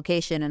your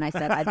publication." And I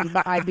said,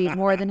 I'd be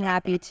more than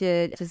happy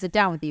to sit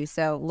down with you.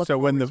 So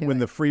when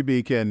the Free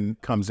Beacon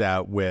comes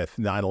out with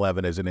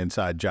 9/11 as an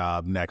inside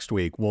job next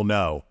week, we'll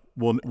know.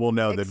 We'll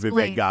know that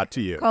Vivek got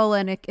to you.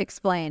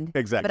 Explained.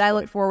 Exactly. But I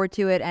look forward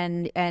to it.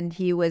 And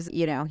he was,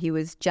 he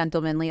was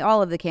gentlemanly.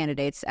 All of the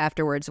candidates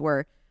afterwards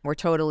were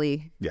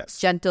totally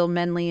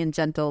gentlemanly and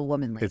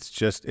gentlewomanly. It's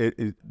just,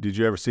 did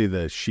you ever see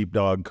the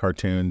sheepdog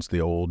cartoons,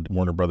 the old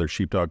Warner Brothers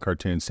sheepdog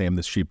cartoons, Sam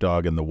the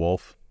Sheepdog and the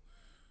Wolf?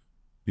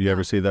 You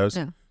ever see those?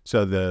 No.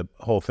 So the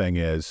whole thing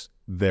is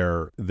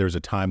there's a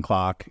time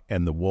clock,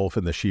 and the wolf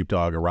and the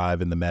sheepdog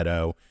arrive in the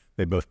meadow.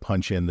 They both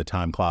punch in the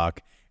time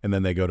clock, and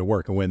then they go to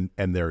work. And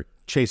they're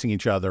chasing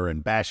each other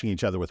and bashing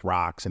each other with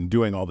rocks and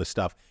doing all this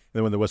stuff. And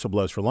then when the whistle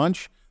blows for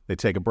lunch, they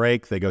take a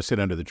break, they go sit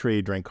under the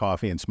tree, drink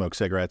coffee, and smoke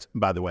cigarettes.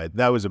 By the way,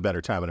 that was a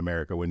better time in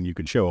America when you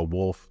could show a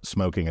wolf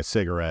smoking a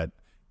cigarette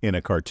in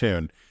a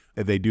cartoon.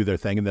 They do their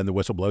thing, and then the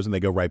whistle blows, and they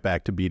go right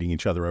back to beating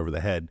each other over the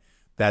head.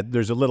 That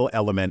there's a little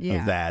element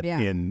of that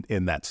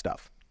in that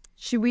stuff.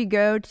 Should we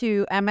go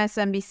to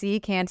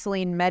MSNBC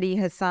canceling Mehdi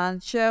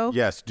Hasan's show?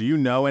 Yes. Do you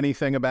know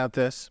anything about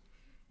this?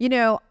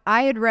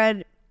 I had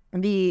read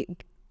the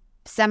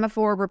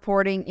Semaphore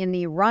reporting in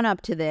the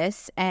run-up to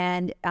this,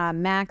 and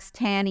Max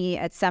Tanney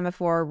at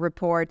Semaphore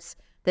reports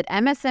that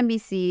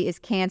MSNBC is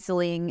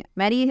canceling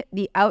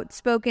the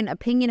outspoken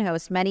opinion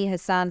host Mehdi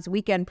Hasan's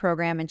weekend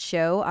program and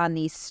show on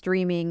the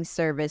streaming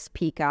service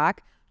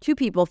Peacock. Two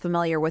people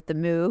familiar with the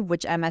move,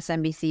 which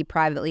MSNBC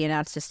privately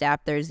announced to staff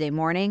Thursday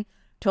morning,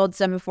 told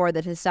Semaphore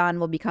that Hasan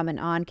will become an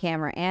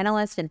on-camera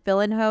analyst and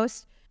fill-in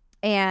host.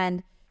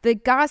 And the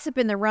gossip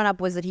in the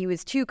run-up was that he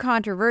was too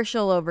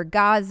controversial over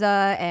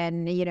Gaza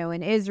and,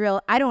 in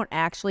Israel. I don't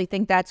actually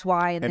think that's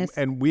why.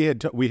 And we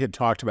had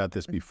talked about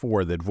this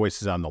before, that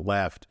voices on the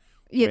left.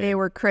 Yeah, they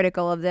were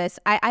critical of this.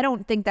 I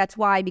don't think that's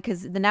why,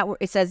 because the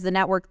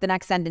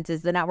next sentence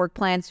is, the network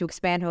plans to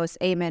expand host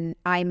Ayman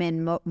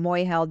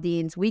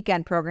Mohyeldin's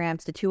weekend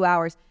programs to 2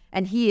 hours.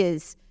 And he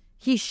is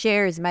he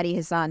shares Mehdi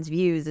Hassan's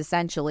views,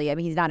 essentially. I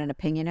mean, he's not an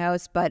opinion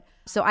host, but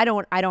so I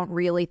don't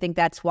really think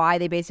that's why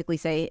they basically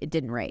say it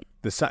didn't rate.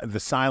 The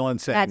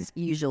silencing. That's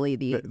usually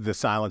the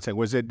silencing.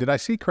 Was it? Did I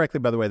see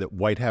correctly, by the way, that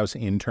White House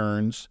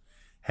interns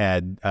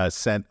had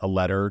sent a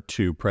letter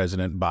to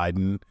President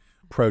Biden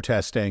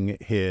protesting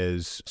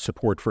his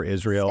support for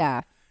Israel?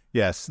 Staff.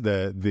 Yes,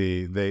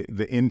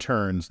 the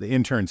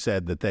interns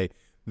said that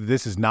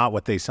this is not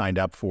what they signed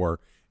up for,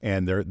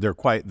 and they're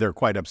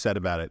quite upset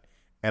about it.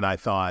 And I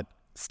thought,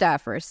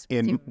 staffers,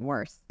 it's even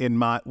worse.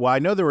 I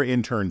know there were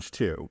interns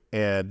too,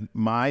 and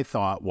my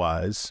thought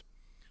was,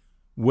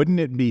 wouldn't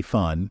it be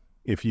fun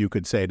if you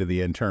could say to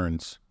the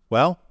interns,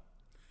 well,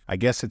 I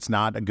guess it's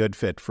not a good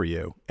fit for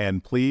you,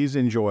 and please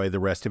enjoy the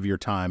rest of your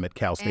time at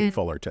Cal State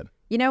Fullerton.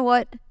 You know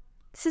what?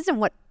 This isn't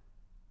what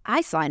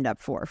I signed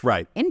up for.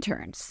 Right.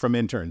 Interns. From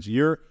interns.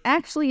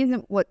 Actually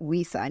isn't what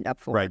we signed up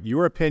for. Right.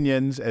 Your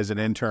opinions as an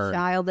intern.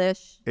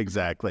 Childish.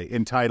 Exactly.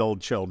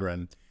 Entitled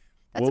children.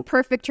 That's a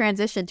perfect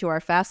transition to our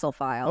Facile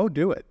file. Oh,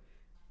 do it.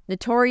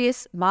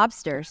 Notorious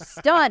mobster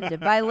stunned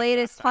by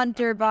latest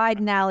Hunter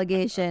Biden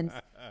allegations.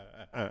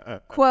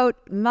 Quote,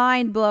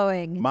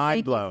 mind-blowing.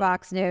 Mind-blowing. Thank you,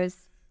 Fox News.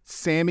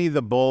 Sammy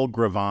the Bull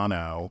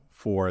Gravano,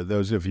 for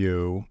those of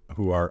you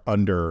who are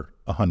under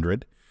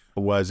 100,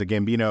 was a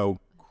Gambino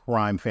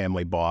crime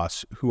family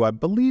boss who I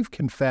believe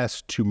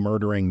confessed to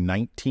murdering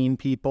 19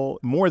 people,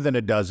 more than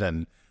a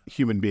dozen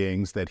human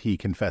beings that he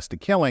confessed to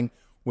killing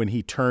when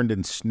he turned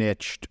and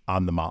snitched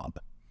on the mob,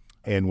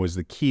 and was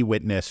the key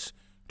witness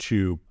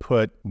to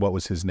put, what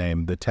was his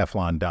name, the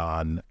Teflon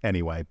Don,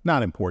 anyway,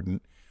 not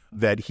important,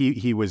 that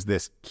he was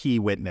this key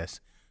witness.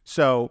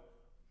 So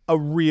a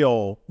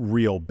real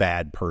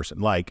bad person,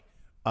 like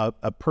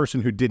a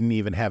person who didn't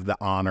even have the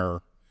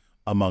honor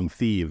among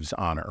thieves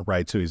honor,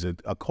 right? So he's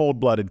a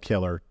cold-blooded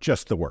killer,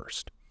 just the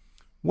worst.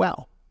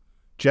 Well,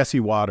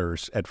 Jesse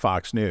Waters at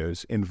Fox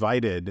News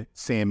invited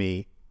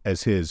Sammy,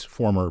 as his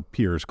former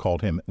peers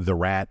called him, the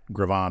Rat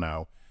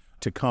Gravano,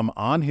 to come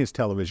on his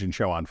television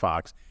show on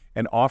Fox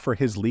and offer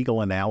his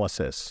legal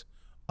analysis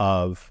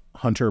of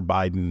Hunter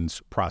Biden's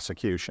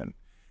prosecution.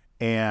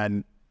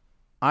 And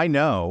I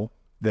know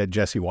that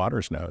Jesse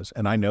Waters knows,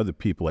 and I know that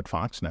people at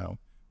Fox know,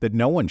 that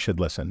no one should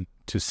listen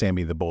to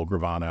Sammy the Bull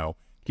Gravano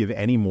give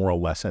any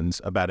moral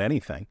lessons about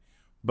anything.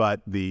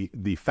 But the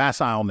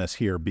facileness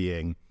here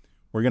being,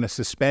 we're going to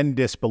suspend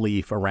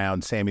disbelief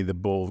around Sammy the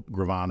Bull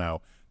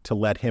Gravano to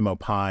let him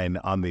opine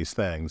on these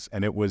things.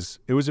 And it was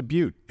a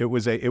beaut. It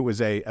was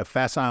a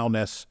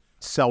facileness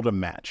seldom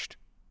matched.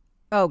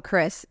 Oh,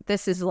 Chris,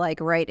 this is like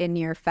right in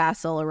your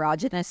facile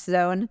erogenous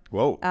zone.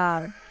 Whoa.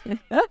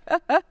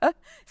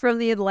 From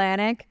the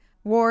Atlantic.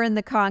 War in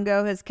the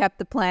Congo has kept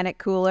the planet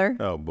cooler.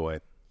 Oh, boy.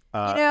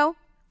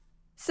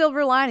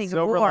 Silver linings.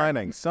 Silver of war.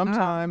 linings.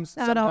 Sometimes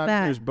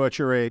there's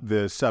butchery.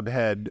 The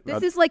subhead.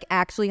 This is like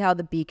actually how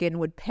the Beacon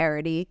would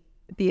parody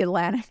the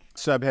Atlantic.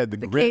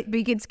 Subhead.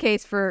 Beacon's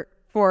case for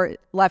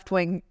left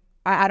wing.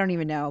 I don't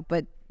even know,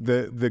 but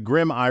the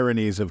grim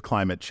ironies of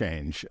climate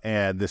change.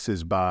 And this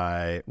is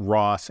by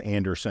Ross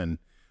Anderson.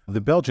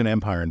 The Belgian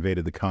Empire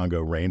invaded the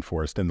Congo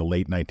rainforest in the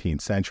late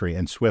 19th century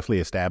and swiftly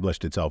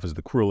established itself as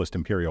the cruelest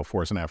imperial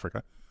force in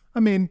Africa. I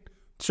mean,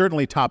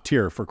 certainly top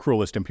tier for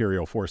cruelest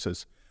imperial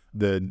forces.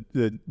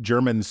 The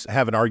Germans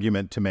have an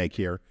argument to make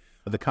here.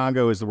 The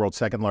Congo is the world's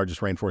second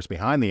largest rainforest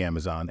behind the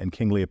Amazon, and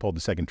King Leopold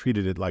II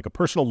treated it like a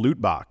personal loot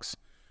box.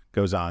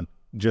 Goes on,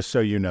 just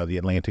so you know, the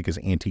Atlantic is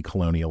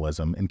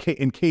anti-colonialism.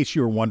 In case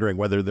you were wondering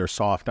whether they're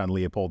soft on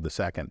Leopold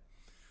II,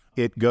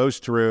 it goes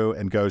through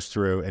and goes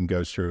through and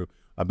goes through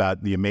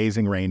about the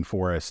amazing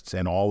rainforests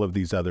and all of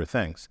these other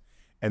things.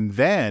 And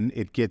then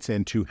it gets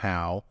into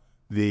how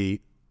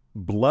the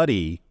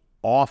bloody,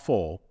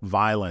 awful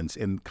violence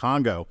in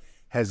Congo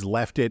has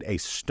left it a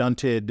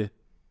stunted,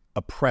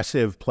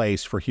 oppressive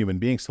place for human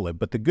beings to live.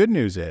 But the good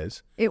news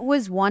is, it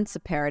was once a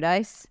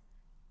paradise.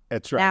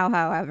 That's right.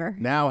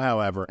 Now,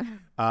 however.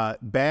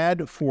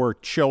 Bad for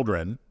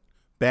children,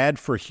 bad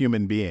for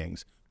human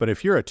beings. But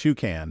if you're a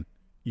toucan,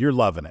 you're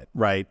loving it,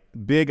 right?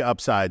 Big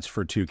upsides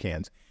for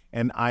toucans.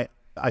 And I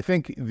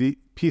think the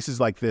pieces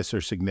like this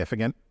are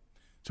significant.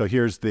 So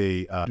here's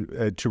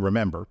to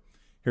remember.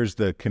 Here's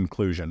the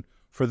conclusion.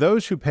 For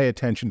those who pay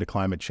attention to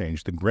climate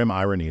change, the grim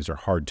ironies are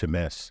hard to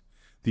miss.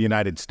 The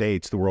United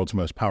States, the world's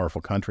most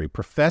powerful country,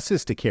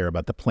 professes to care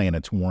about the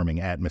planet's warming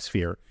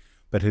atmosphere,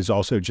 but has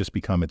also just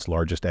become its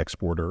largest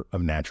exporter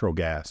of natural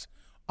gas.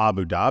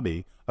 Abu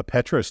Dhabi, a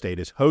petrostate,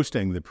 is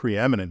hosting the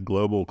preeminent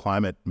global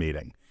climate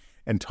meeting,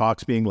 and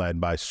talks being led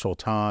by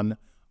Sultan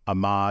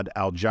Ahmad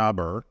Al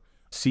Jaber,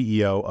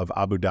 CEO of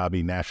Abu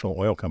Dhabi National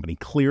Oil Company.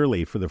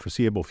 Clearly, for the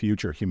foreseeable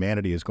future,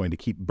 humanity is going to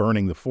keep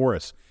burning the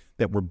forests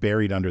that were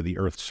buried under the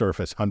Earth's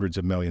surface hundreds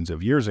of millions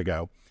of years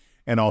ago,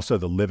 and also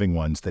the living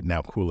ones that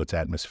now cool its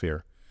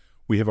atmosphere.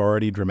 We have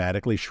already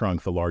dramatically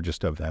shrunk the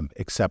largest of them,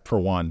 except for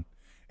one,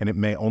 and it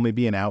may only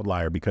be an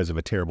outlier because of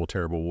a terrible,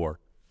 terrible war.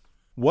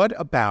 What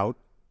about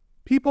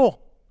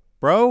people,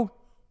 bro?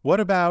 What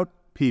about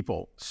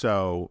people?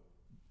 So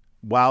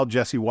while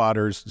Jesse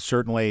Waters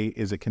certainly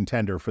is a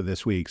contender for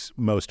this week's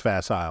most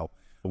facile,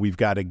 we've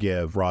got to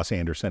give Ross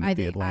Anderson at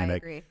The I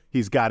Atlantic. agree.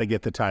 He's got to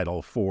get the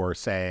title for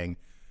saying,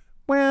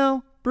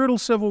 well, brutal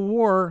civil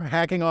war,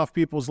 hacking off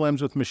people's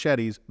limbs with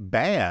machetes,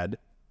 bad,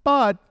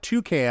 but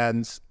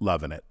toucans,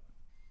 loving it.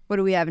 What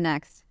do we have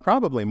next?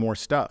 Probably more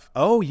stuff.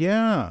 Oh,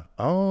 yeah.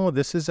 Oh,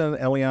 this is an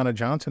Eliana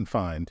Johnson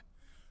find.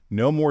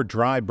 No more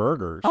dry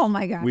burgers. Oh,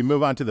 my gosh. We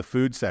move on to the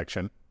food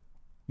section.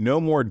 No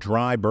more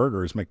dry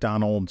burgers.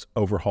 McDonald's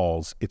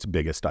overhauls its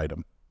biggest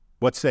item.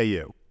 What say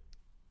you?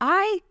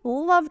 I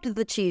loved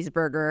the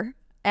cheeseburger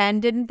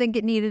and didn't think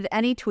it needed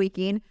any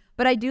tweaking,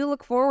 but I do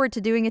look forward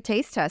to doing a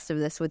taste test of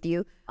this with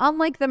you.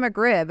 Unlike the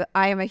McRib,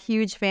 I am a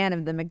huge fan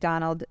of the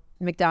McDonald's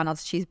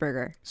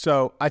cheeseburger.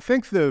 So I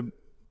think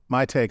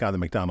my take on the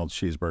McDonald's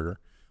cheeseburger,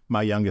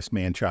 my youngest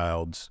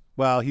man-child's,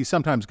 well, he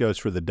sometimes goes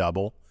for the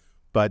double,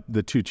 but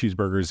the 2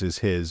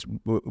 cheeseburgers is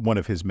one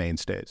of his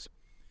mainstays.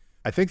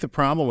 I think the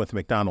problem with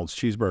McDonald's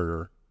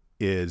cheeseburger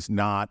is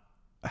not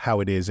how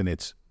it is in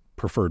its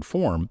preferred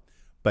form,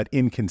 but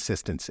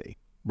inconsistency,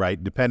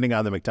 right? Depending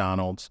on the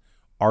McDonald's,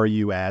 are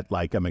you at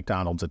like a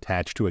McDonald's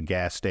attached to a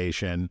gas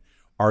station?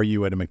 Are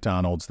you at a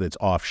McDonald's that's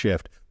off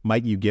shift?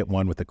 Might you get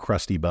one with a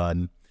crusty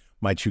bun?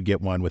 Might you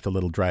get one with a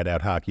little dried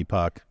out hockey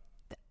puck?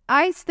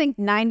 I think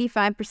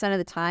 95% of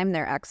the time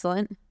they're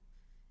excellent.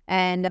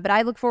 But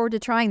I look forward to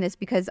trying this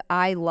because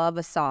I love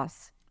a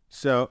sauce.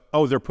 So,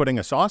 they're putting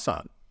a sauce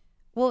on.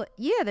 Well,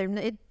 yeah,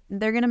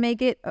 they're going to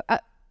make it.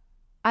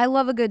 I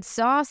love a good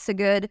sauce, a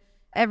good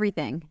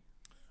everything.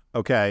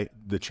 Okay,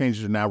 the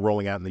changes are now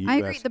rolling out in the U.S. I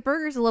agree. The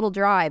burger's a little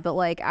dry, but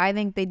I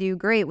think they do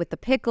great with the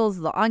pickles,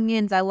 the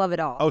onions. I love it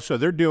all. Oh, so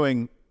they're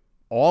doing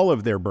all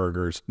of their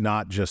burgers,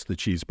 not just the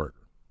cheeseburger.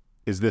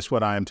 Is this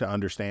what I am to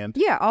understand?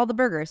 Yeah, all the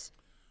burgers.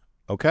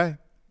 Okay,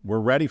 we're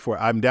ready for it.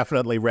 I'm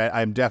definitely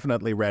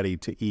ready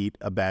to eat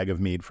a bag of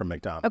meat from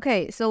McDonald's.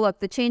 Okay, so look,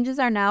 the changes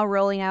are now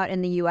rolling out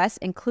in the U.S.,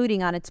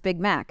 including on its Big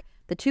Mac.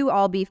 The 2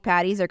 all-beef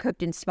patties are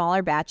cooked in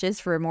smaller batches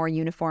for a more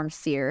uniform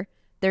sear.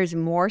 There's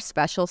more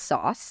special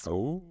sauce.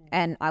 Oh.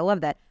 And I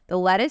love that. The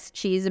lettuce,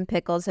 cheese, and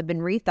pickles have been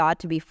rethought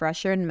to be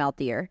fresher and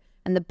meltier.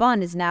 And the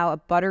bun is now a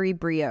buttery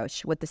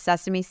brioche with the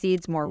sesame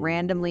seeds more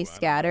randomly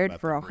scattered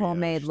for a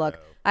homemade look.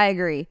 I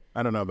agree.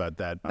 I don't know about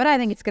that. But I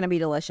think it's going to be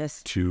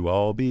delicious. 2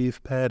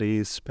 all-beef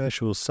patties,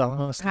 special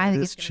sauce, I think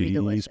lettuce, it's gonna be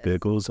delicious. cheese,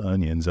 pickles,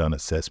 onions on a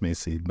sesame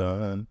seed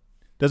bun.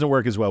 Doesn't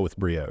work as well with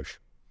brioche.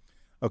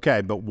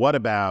 Okay, but what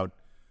about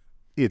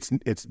it's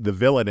the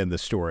villain in the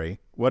story?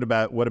 What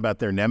about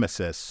their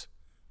nemesis,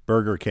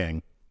 Burger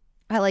King?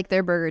 I like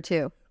their burger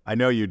too. I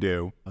know you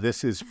do.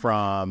 This is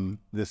from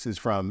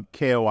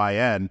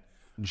KOIN.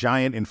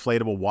 Giant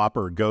inflatable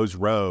Whopper goes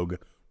rogue,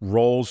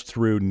 rolls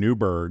through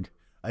Newburgh.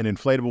 An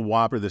inflatable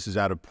Whopper, this is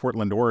out of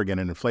Portland, Oregon,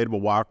 an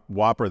inflatable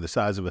Whopper the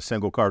size of a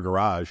single-car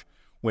garage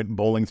went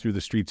bowling through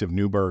the streets of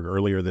Newburgh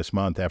earlier this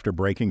month after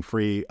breaking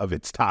free of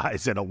its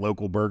ties at a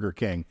local Burger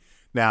King.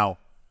 Now,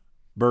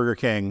 Burger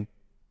King,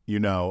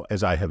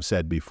 as I have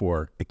said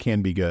before, it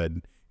can be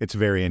good. It's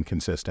very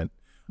inconsistent,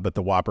 but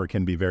the Whopper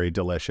can be very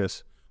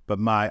delicious. But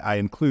I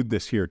include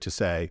this here to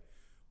say,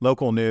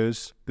 local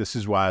news, this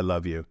is why I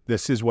love you.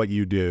 This is what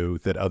you do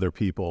that other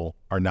people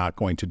are not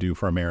going to do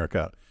for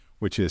America,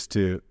 which is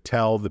to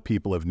tell the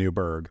people of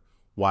Newburgh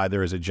why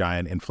there is a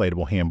giant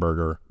inflatable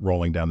hamburger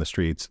rolling down the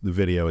streets. The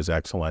video is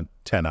excellent.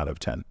 10 out of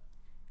 10.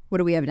 What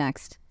do we have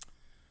next?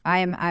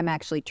 I'm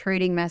actually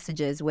trading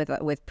messages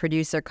with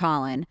producer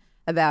Colin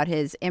about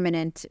his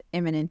imminent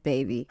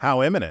baby.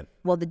 How imminent?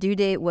 Well, the due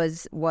date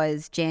was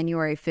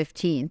January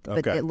 15th, but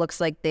Okay. it looks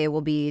like they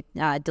will be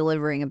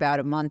delivering about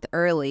a month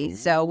early.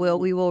 So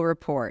we will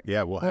report.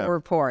 Yeah, we'll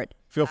report.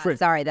 Feel free.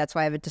 Sorry, that's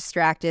why I have a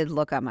distracted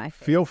look on my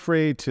face. Feel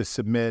free to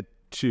submit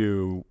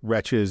to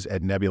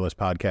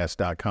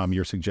wretches@nebulouspodcast.com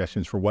your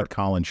suggestions for what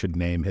Colin should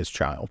name his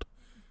child.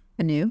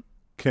 Canoe?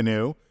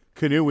 Canoe.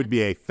 Canoe would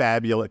be a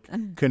fabulous.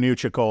 Canoe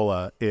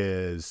Chicola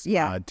is.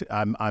 Yeah.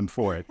 I'm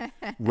for it.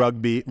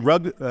 Rugby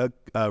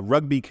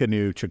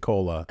Canoe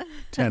Chicola.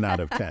 10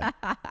 out of 10.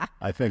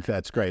 I think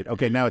that's great.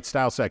 Okay, now it's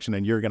style section,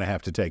 and you're going to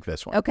have to take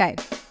this one. Okay.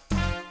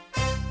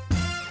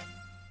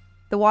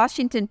 The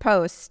Washington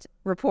Post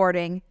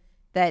reporting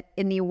that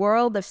in the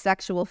world of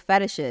sexual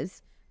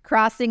fetishes,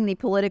 crossing the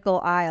political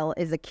aisle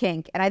is a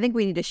kink. And I think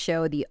we need to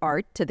show the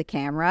art to the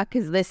camera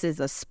because this is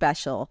a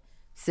special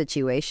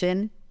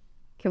situation.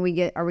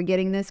 Are we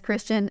getting this,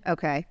 Christian?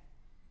 Okay.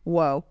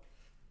 Whoa.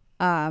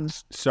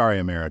 Sorry,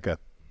 America.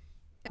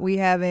 We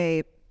have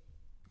a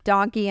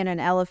donkey and an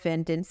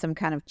elephant in some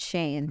kind of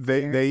chain.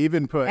 They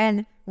even put.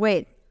 And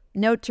wait,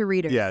 note to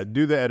readers. Yeah,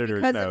 do the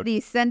editor's Because note. of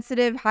the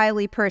sensitive,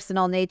 highly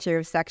personal nature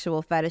of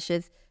sexual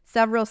fetishes,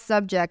 several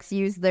subjects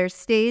use their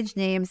stage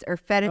names or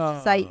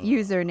fetish site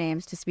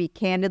usernames to speak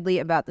candidly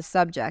about the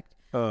subject.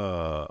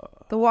 The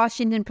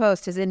Washington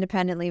Post has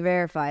independently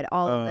verified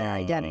all of their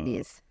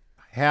identities.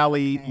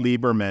 Hallie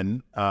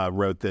Lieberman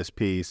wrote this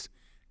piece,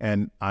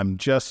 and I'm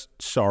just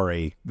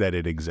sorry that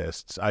it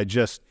exists. I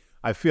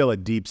feel a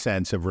deep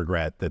sense of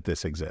regret that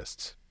this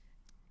exists.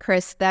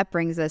 Chris, that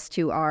brings us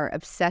to our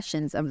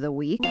obsessions of the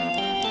week.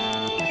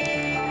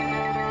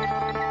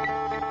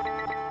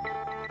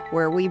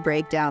 where we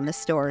break down the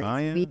stories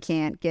yeah. we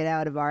can't get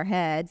out of our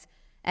heads.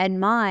 And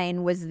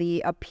mine was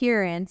the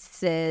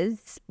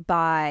appearances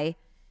by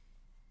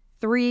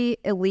 3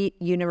 elite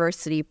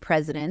university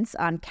presidents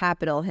on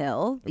Capitol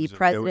Hill, the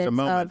presidents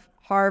of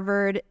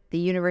Harvard, the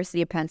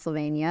University of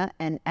Pennsylvania,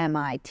 and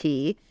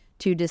MIT,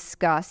 to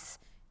discuss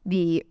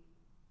the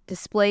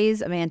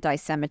displays of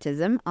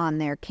anti-Semitism on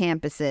their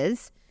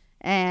campuses.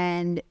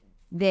 And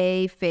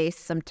they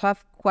faced some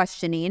tough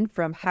questioning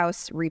from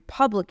House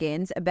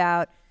Republicans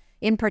about,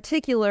 in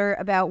particular,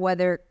 about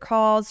whether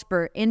calls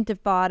for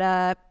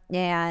intifada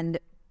and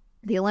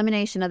the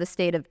elimination of the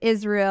state of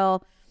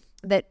Israel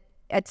that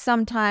at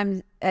some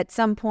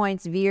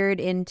points veered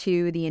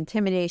into the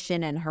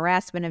intimidation and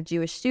harassment of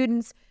Jewish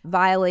students,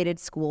 violated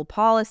school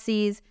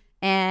policies,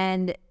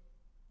 and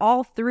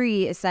all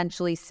 3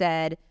 essentially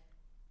said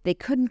they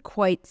couldn't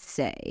quite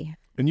say.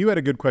 And you had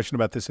a good question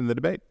about this in the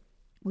debate.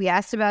 We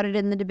asked about it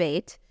in the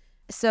debate.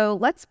 So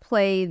let's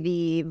play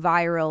the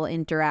viral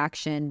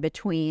interaction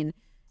between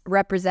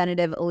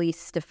Representative Elise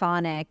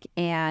Stefanik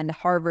and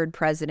Harvard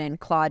President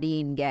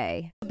Claudine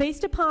Gay.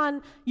 Based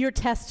upon your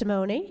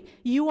testimony,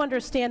 you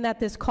understand that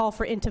this call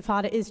for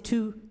intifada is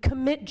to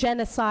commit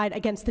genocide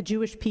against the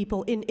Jewish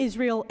people in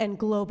Israel and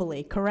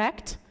globally,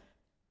 correct?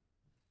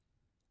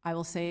 I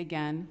will say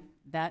again,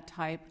 that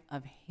type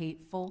of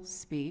hateful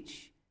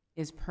speech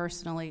is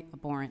personally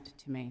abhorrent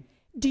to me.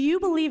 Do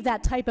you believe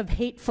that type of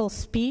hateful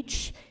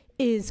speech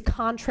is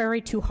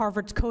contrary to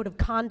Harvard's code of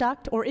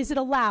conduct, or is it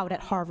allowed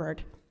at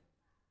Harvard?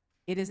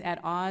 It is at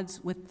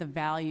odds with the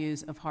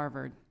values of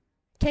Harvard.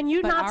 Can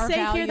you But not our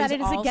say here that values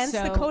it is against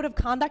the also- code of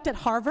conduct at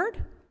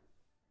Harvard?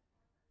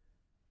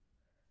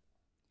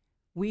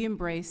 We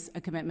embrace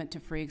a commitment to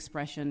free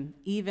expression,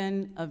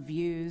 even of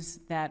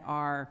views that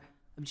are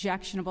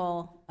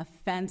objectionable,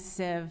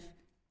 offensive,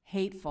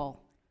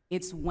 hateful.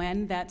 It's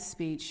when that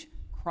speech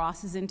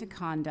crosses into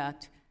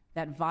conduct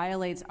that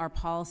violates our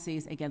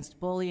policies against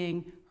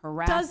bullying,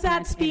 harassment, Does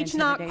that speech and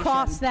not intimidation.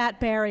 cross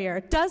that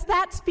barrier? Does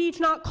that speech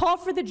not call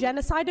for the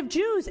genocide of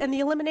Jews and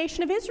the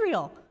elimination of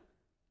Israel?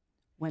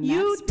 When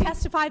You that speech-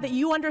 testify that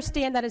you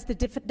understand that is the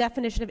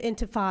definition of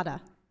intifada.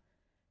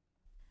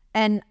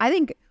 And I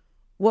think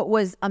what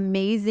was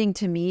amazing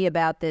to me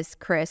about this,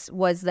 Chris,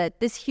 was that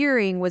this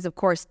hearing was, of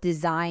course,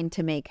 designed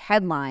to make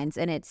headlines,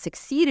 and it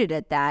succeeded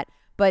at that.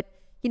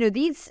 But, you know,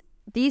 these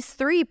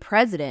 3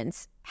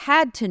 presidents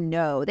had to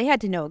know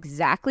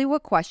exactly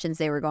what questions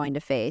they were going to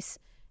face,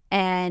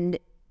 and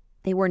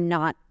they were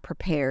not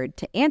prepared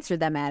to answer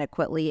them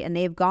adequately, and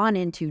they've gone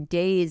into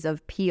days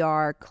of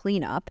PR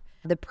cleanup.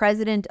 The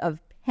president of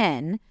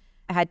Penn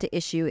had to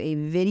issue a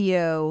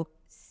video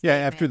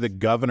after the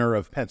governor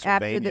of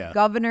Pennsylvania.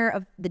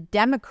 After the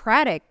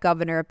Democratic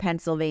governor of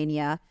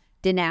Pennsylvania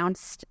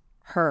denounced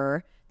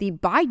her, the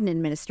Biden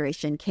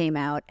administration came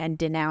out and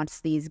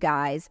denounced these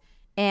guys.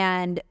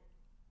 And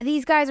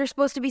these guys are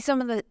supposed to be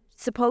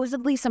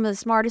supposedly some of the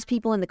smartest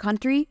people in the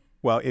country.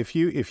 Well, if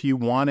you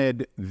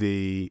wanted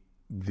the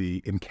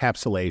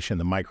encapsulation,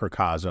 the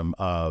microcosm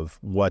of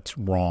what's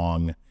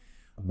wrong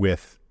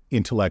with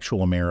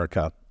intellectual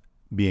America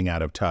being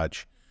out of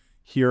touch,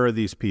 here are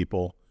these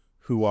people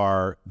who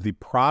are the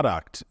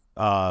product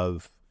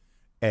of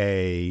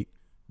a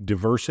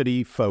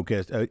ethnic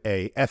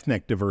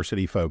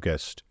diversity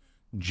focused,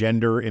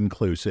 gender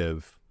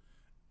inclusive,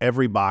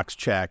 every box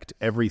checked,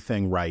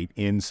 everything right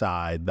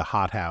inside the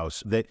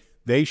hothouse.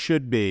 They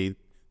should be.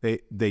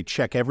 They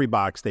check every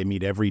box. They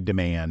meet every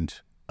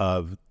demand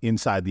of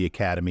inside the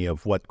academy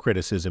of what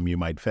criticism you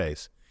might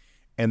face.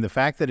 And the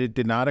fact that it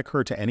did not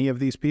occur to any of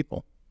these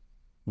people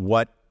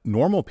what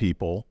normal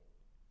people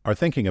are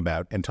thinking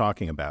about and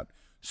talking about.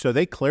 So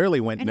they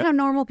clearly went... And how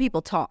normal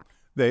people talk.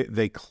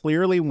 They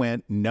clearly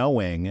went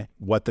knowing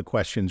what the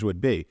questions would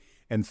be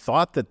and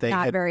thought that they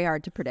Not very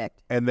hard to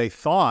predict. And they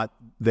thought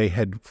they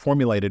had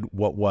formulated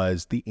what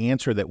was the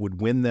answer that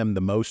would win them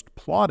the most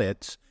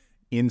plaudits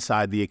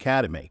inside the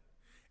academy.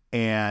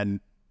 And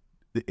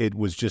it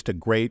was just a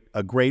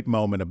great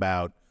moment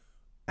about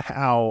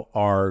how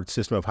our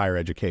system of higher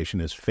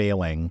education is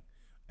failing,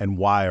 and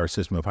why our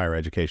system of higher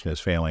education is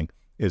failing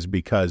is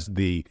because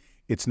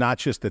it's not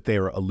just that they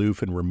are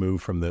aloof and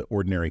removed from the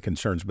ordinary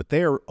concerns, but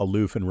they are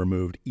aloof and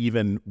removed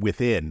even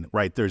within,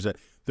 right?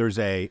 There's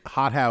a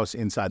hothouse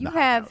inside the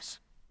hothouse.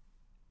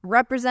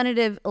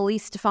 Representative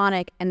Elise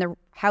Stefanik and the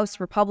House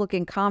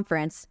Republican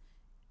Conference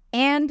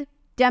and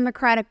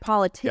Democratic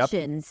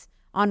politicians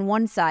on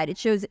one side. It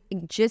shows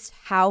just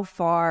how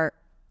far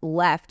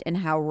left and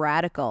how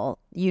radical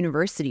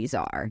universities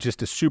are.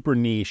 Just a super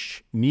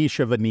niche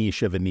of a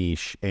niche of a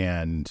niche.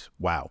 And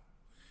wow.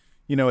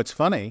 You know, it's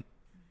funny.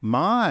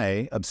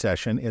 My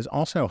obsession is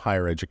also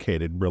higher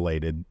educated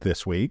related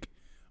this week.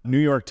 New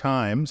York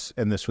Times,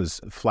 and this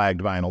was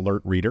flagged by an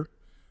alert reader.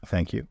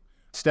 Thank you.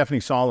 Stephanie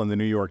Saul in the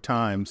New York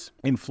Times.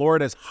 In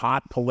Florida's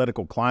hot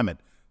political climate,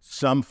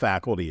 some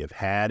faculty have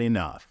had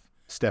enough.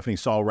 Stephanie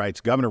Saul writes,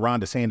 Governor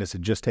Ron DeSantis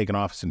had just taken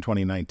office in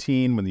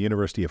 2019 when the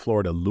University of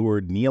Florida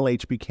lured Neil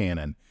H.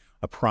 Buchanan,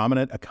 a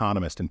prominent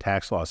economist and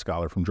tax law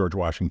scholar from George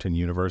Washington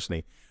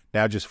University,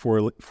 now just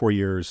four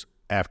years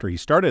after he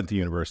started at the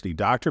university,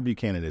 Dr.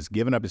 Buchanan has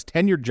given up his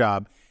tenured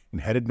job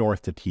and headed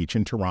north to teach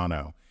in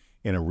Toronto.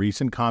 In a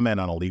recent comment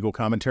on a legal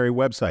commentary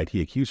website,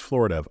 he accused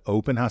Florida of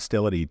open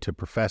hostility to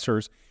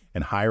professors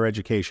and higher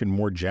education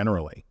more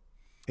generally.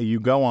 You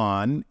go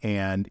on,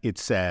 and it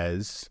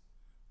says,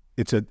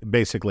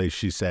 basically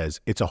she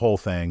says, it's a whole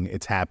thing.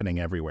 It's happening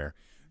everywhere.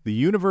 The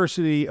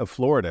University of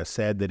Florida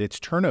said that its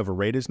turnover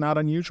rate is not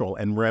unusual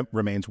and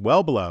remains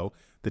well below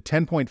the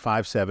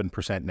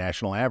 10.57%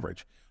 national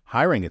average.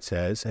 Hiring, it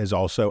says, has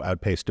also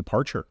outpaced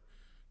departure.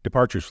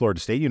 Departures, Florida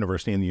State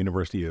University and the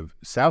University of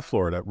South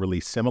Florida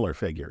released similar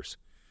figures.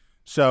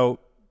 So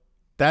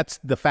that's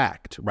the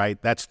fact,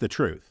 right? That's the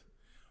truth.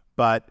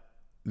 But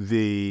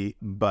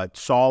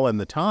Saul and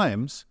the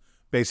Times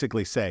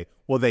basically say,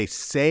 well, they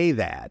say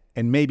that,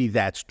 and maybe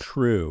that's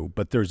true,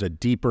 but there's a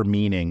deeper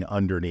meaning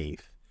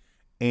underneath.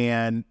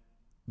 And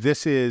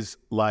this is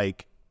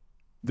like,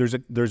 there's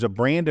a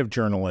brand of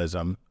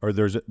journalism, or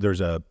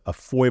there's a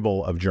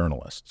foible of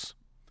journalists,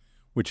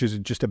 which is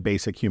just a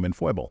basic human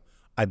foible.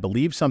 I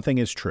believe something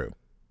is true.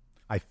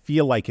 I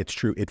feel like it's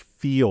true. It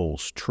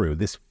feels true.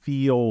 This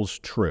feels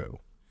true.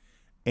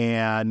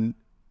 And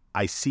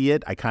I see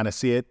it. I kind of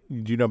see it.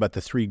 Do you know about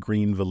the 3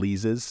 green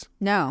valises?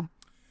 No.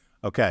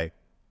 Okay.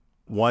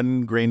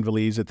 1 green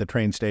valise at the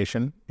train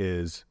station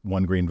is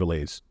 1 green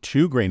valise.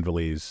 2 green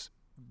valises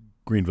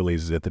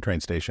at the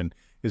train station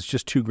is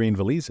just 2 green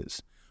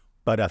valises.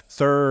 But a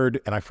third,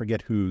 and I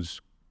forget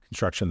whose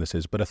construction this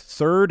is, but a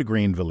third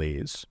green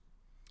valise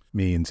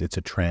means it's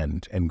a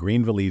trend, and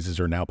green valises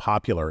are now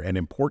popular and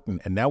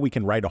important, and now we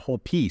can write a whole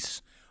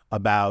piece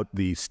about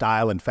the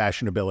style and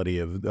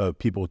fashionability of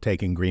people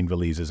taking green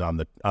valises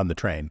on the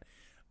train.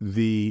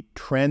 The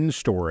trend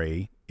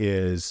story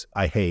is,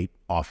 I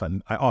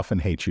often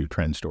hate you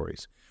trend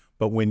stories,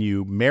 but when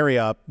you marry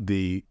up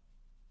the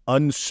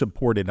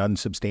unsupported,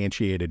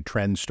 unsubstantiated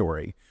trend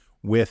story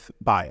with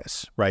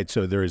bias, right?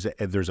 So there's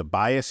a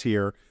bias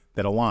here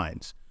that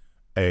aligns.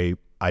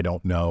 I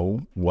don't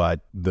know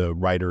what the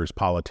writer's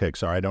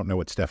politics are. I don't know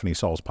what Stephanie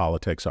Saul's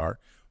politics are.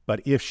 But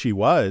if she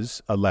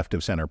was a left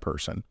of center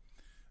person,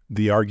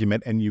 the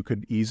argument, and you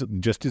could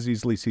just as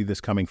easily see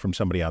this coming from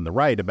somebody on the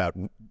right about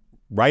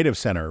right of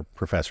center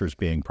professors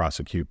being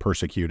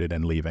persecuted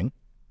and leaving,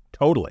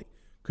 totally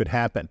could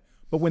happen.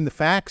 But when the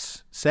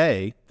facts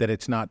say that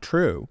it's not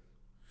true,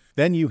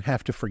 then you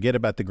have to forget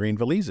about the green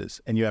valises,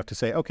 and you have to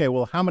say, okay,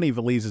 well, how many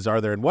valises are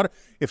there? And what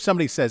if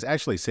somebody says,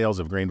 actually, sales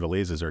of green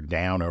valises are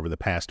down over the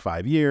past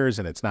 5 years,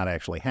 and it's not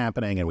actually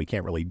happening, and we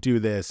can't really do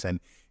this,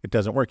 and it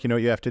doesn't work? You know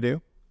what you have to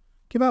do?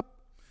 Give up.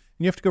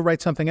 And you have to go write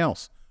something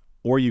else,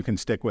 or you can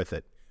stick with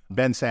it.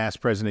 Ben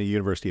Sasse, president of the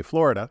University of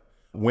Florida,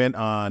 went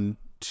on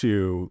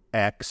to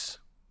X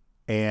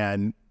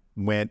and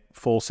went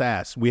full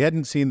Sasse. We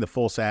hadn't seen the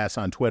full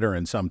Sasse on Twitter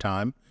in some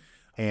time,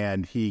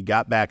 and he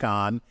got back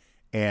on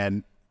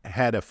and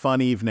had a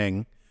fun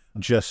evening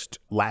just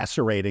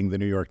lacerating the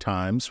New York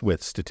Times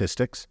with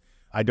statistics.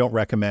 I don't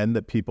recommend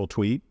that people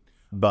tweet,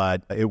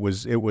 but it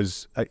was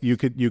you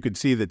could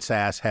see that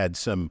Sasse had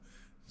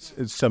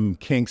some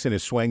kinks in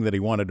his swing that he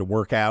wanted to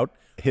work out,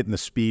 hitting the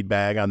speed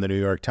bag on the New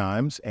York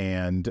Times,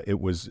 and it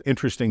was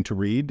interesting to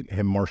read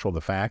him marshal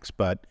the facts,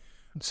 but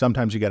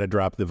sometimes you got to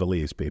drop the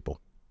valise, people.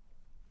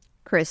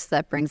 Chris,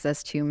 that brings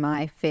us to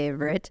my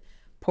favorite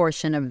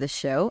portion of the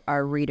show,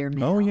 our reader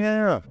mail. Oh,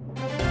 yeah.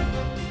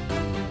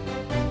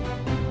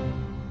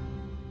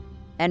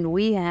 And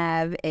we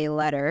have a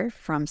letter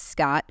from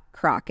Scott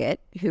Crockett,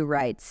 who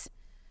writes,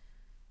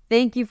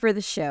 "Thank you for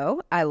the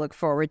show. I look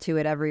forward to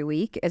it every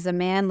week. As a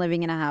man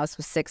living in a house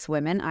with 6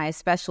 women, I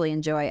especially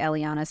enjoy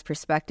Eliana's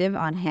perspective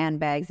on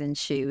handbags and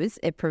shoes.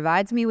 It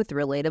provides me with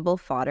relatable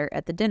fodder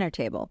at the dinner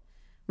table.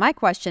 My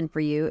question for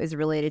you is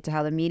related to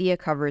how the media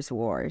covers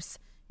wars.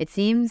 It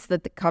seems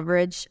that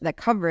coverage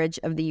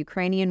of the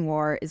Ukrainian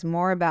war is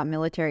more about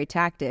military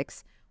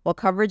tactics, while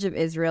coverage of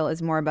Israel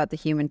is more about the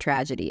human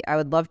tragedy. I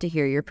would love to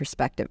hear your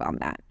perspective on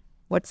that.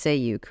 What say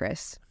you,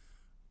 Chris?"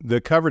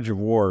 The coverage of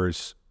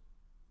wars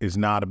is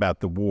not about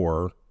the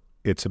war.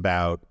 It's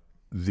about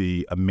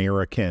the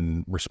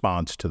American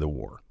response to the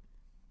war.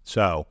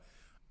 So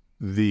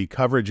the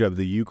coverage of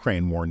the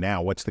Ukraine war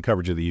now, what's the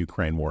coverage of the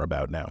Ukraine war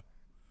about now?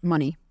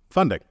 Money.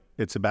 Funding.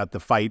 It's about the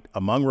fight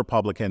among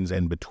Republicans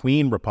and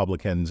between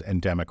Republicans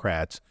and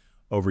Democrats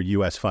over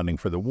U.S. funding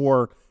for the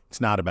war. It's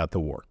not about the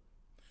war.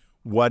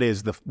 What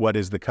is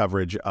the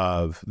coverage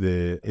of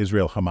the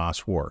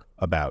Israel-Hamas war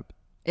about?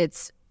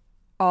 It's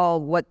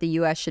all what the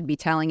U.S. should be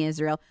telling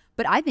Israel.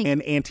 But I think,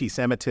 and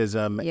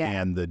anti-Semitism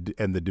and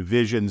the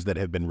divisions that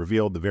have been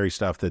revealed, the very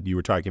stuff that you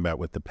were talking about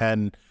with the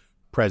Penn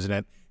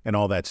president and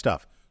all that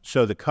stuff.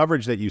 So the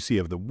coverage that you see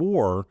of the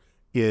war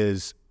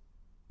is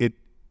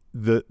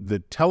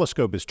the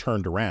telescope is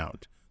turned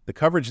around. The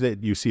coverage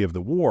that you see of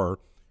the war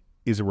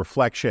is a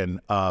reflection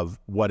of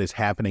what is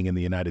happening in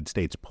the United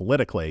States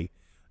politically,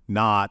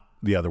 not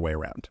the other way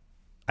around,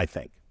 I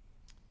think.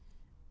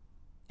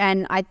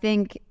 And I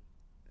think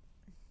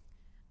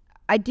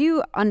I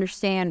do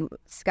understand,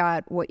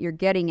 Scott, what you're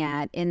getting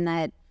at, in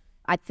that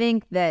I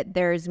think that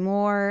there's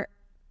more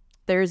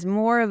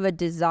of a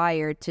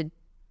desire to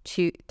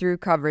through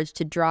coverage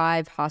to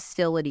drive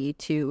hostility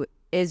to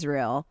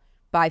Israel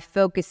by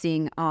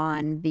focusing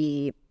on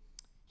the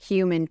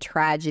human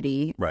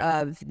tragedy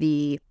of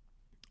the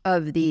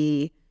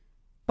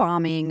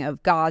bombing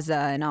of Gaza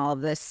and all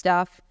of this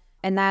stuff.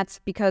 And that's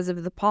because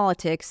of the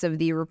politics of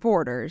the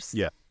reporters.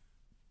 Yeah.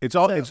 It's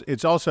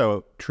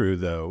also true,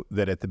 though,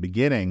 that at the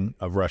beginning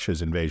of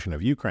Russia's invasion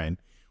of Ukraine,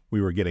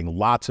 we were getting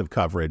lots of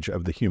coverage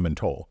of the human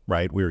toll,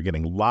 right? We were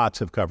getting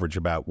lots of coverage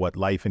about what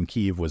life in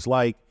Kyiv was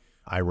like.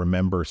 I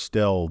remember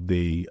still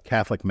the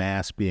Catholic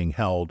Mass being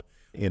held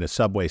in a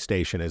subway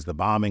station as the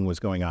bombing was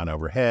going on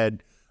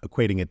overhead,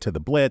 equating it to the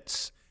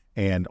Blitz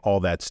and all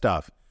that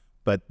stuff.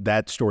 But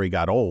that story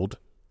got old,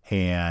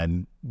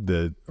 and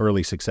the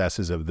early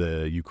successes of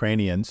the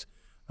Ukrainians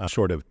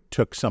sort of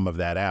took some of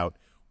that out.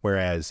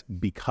 Whereas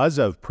because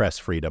of press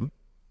freedom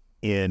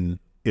in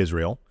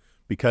Israel,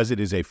 because it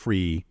is a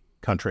free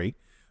country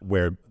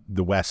where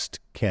the West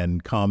can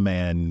come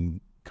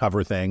and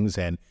cover things,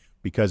 and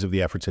because of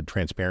the efforts at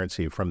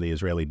transparency from the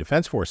Israeli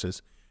Defense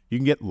Forces, you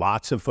can get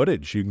lots of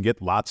footage, you can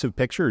get lots of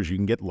pictures, you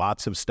can get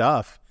lots of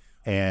stuff.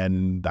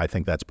 And I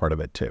think that's part of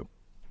it too.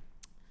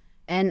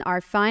 And our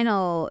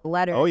final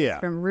letter is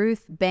from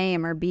Ruth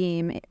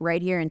Beam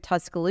right here in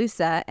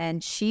Tuscaloosa.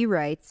 And she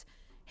writes,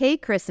 "Hey,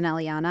 Chris and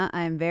Eliana,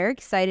 I'm very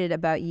excited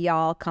about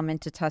y'all coming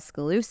to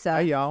Tuscaloosa.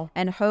 Hi, y'all.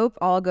 And hope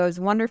all goes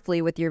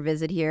wonderfully with your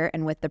visit here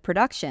and with the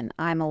production.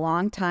 I'm a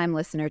long-time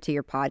listener to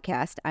your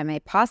podcast. I may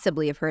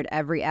possibly have heard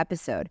every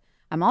episode.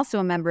 I'm also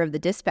a member of the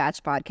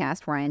Dispatch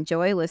podcast, where I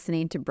enjoy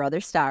listening to Brother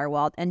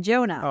Starwalt and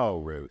Jonah. Oh,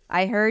 Ruth.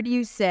 I heard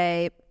you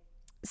say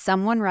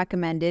someone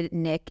recommended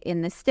Nick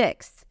in the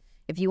Sticks.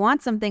 If you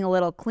want something a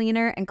little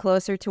cleaner and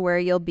closer to where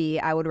you'll be,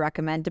 I would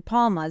recommend De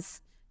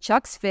Palma's,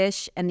 Chuck's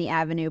Fish, and the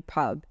Avenue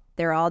Pub.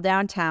 They're all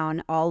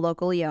downtown, all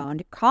locally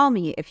owned. Call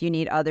me if you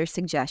need other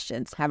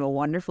suggestions. Have a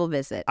wonderful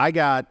visit." I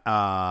got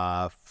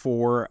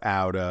 4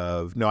 out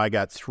of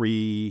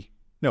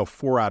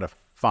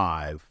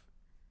 5.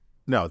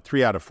 No,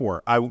 3 out of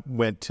 4. I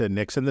went to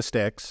Nick's and the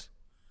Sticks.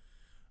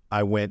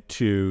 I went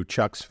to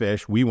Chuck's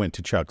Fish. We went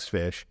to Chuck's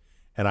Fish.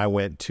 And I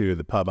went to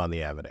the pub on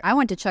the Avenue. I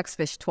went to Chuck's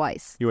Fish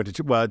twice. You went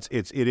to, well,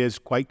 it is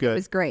quite good. It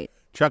was great.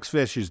 Chuck's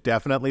Fish is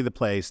definitely the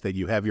place that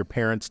you have your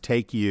parents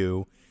take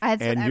you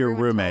and your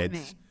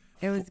roommates.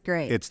 It was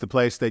great. It's the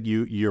place that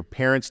your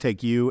parents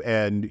take you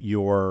and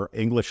your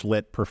English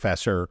lit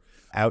professor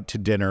out to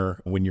dinner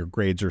when your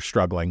grades are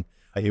struggling.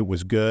 It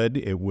was good.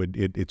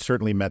 It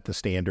certainly met the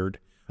standard.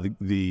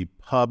 The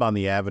pub on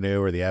the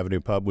Avenue, or the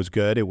Avenue Pub, was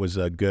good. It was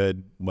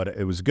good.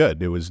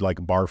 It was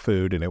like bar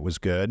food, and it was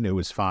good, and it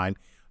was fine.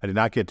 I did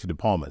not get to De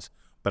Palma's,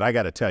 but I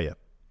got to tell you,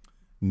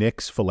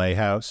 Nick's Filet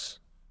House,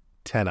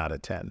 10 out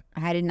of 10.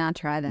 I did not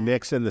try that.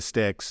 Nick's and the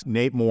Sticks.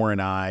 Nate Moore and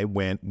I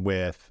went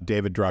with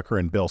David Drucker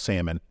and Bill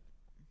Salmon,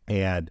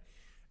 and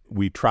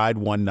we tried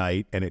one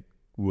night, and it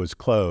was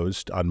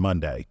closed on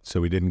Monday, so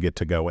we didn't get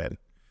to go in.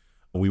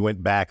 We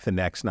went back the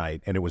next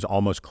night, and it was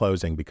almost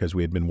closing because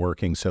we had been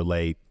working so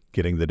late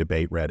getting the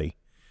debate ready.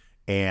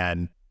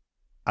 And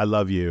I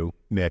love you,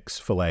 Nick's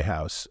Filet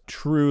House.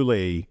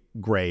 Truly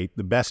great.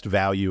 The best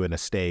value in a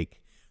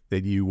steak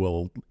that you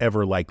will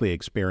ever likely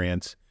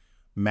experience.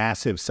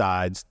 Massive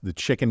sides. The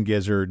chicken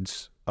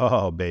gizzards.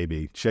 Oh,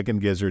 baby. Chicken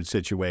gizzard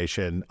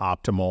situation.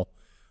 Optimal.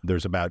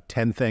 There's about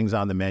 10 things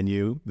on the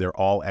menu. They're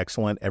all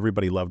excellent.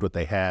 Everybody loved what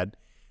they had.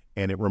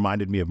 And it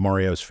reminded me of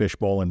Mario's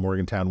Fishbowl in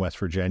Morgantown, West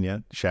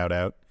Virginia. Shout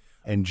out.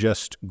 And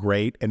just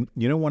great. And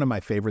you know, one of my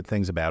favorite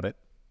things about it?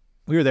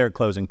 We were there at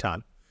closing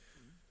time.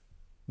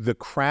 The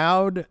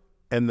crowd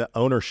and the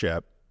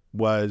ownership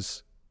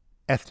was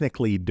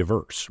ethnically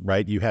diverse,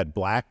 right? You had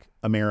Black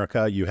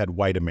America, you had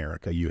white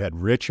America, you had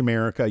rich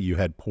America, you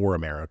had poor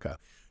America.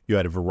 You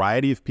had a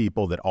variety of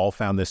people that all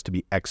found this to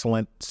be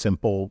excellent,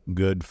 simple,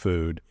 good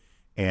food.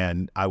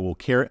 And I will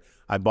carry.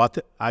 I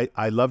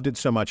loved it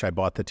so much I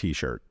bought the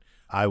T-shirt.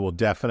 I will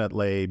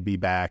definitely be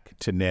back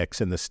to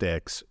Nick's and the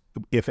Sticks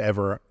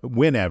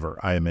whenever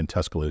I am in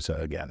Tuscaloosa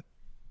again.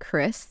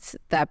 Chris,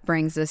 that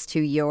brings us to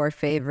your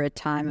favorite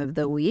time of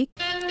the week,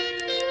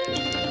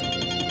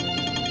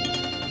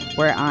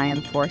 where I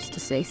am forced to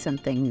say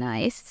something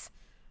nice.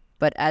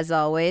 But as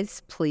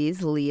always,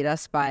 please lead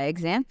us by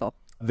example.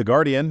 The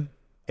Guardian,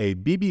 a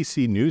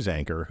BBC news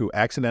anchor who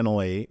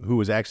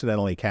was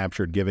accidentally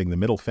captured giving the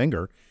middle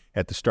finger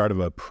at the start of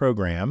a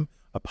program,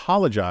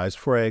 apologized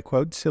for a,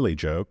 quote, silly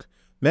joke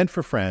meant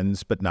for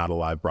friends but not a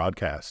live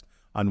broadcast.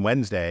 On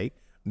Wednesday,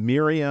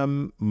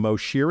 Miriam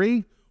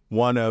Moshiri,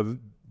 one of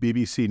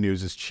BBC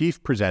News'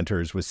 chief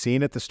presenters, was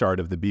seen at the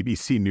start of the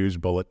BBC News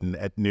Bulletin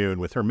at noon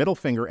with her middle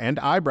finger and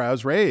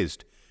eyebrows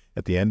raised.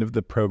 At the end of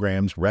the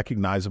program's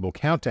recognizable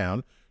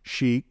countdown,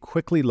 she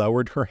quickly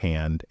lowered her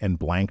hand and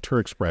blanked her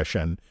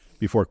expression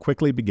before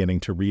quickly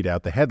beginning to read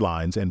out the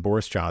headlines and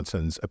Boris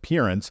Johnson's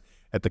appearance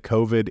at the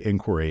COVID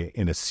inquiry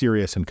in a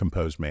serious and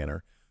composed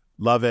manner.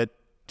 Love it.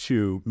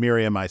 To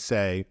Miriam, I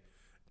say,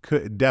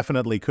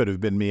 definitely could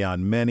have been me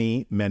on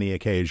many, many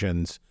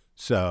occasions.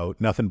 So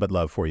nothing but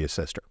love for you,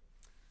 sister.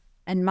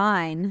 And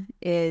mine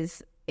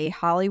is a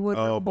Hollywood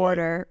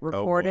reporter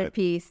reported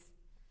piece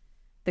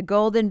The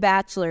Golden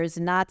Bachelor's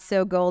Not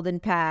So Golden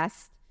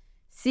Past,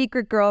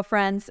 Secret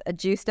Girlfriends, a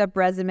Juiced Up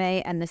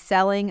Resume, and the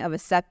Selling of a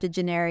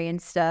Septuagenarian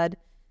Stud,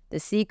 The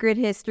Secret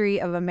History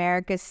of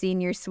America's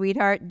Senior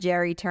Sweetheart,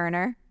 Jerry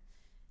Turner.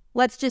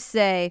 Let's just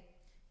say,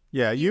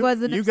 yeah, you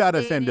got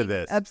us into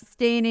this.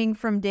 Abstaining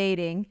from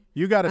dating.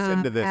 You got us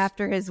into this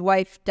after his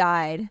wife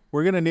died.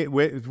 We're gonna need.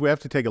 We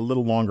have to take a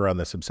little longer on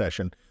this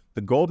obsession.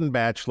 The Golden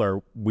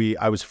Bachelor.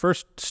 I was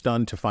first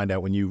stunned to find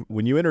out when you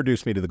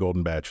introduced me to the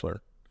Golden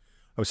Bachelor.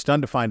 I was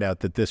stunned to find out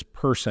that this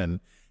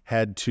person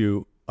had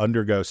to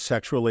undergo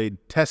tests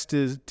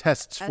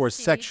for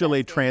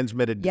sexually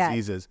transmitted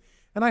diseases.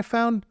 And I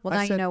found, well,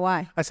 now you know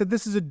why. I said,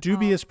 this is a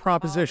dubious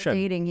proposition. All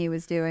the dating he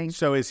was doing.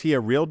 So is he a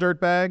real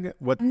dirtbag?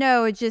 What?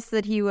 No, it's just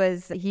that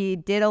he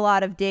did a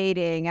lot of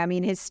dating. I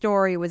mean, his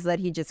story was that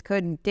he just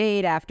couldn't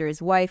date after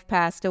his wife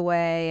passed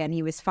away, and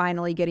he was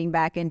finally getting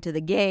back into the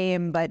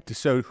game. But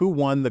so who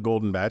won the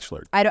Golden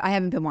Bachelor? I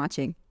haven't been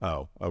watching.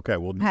 Oh, okay.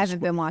 Well, I haven't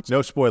been watching.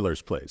 No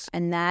spoilers, please.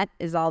 And that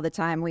is all the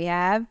time we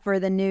have for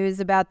the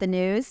news about the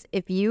news.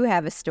 If you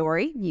have a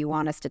story you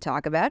want us to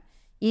talk about,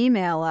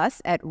 email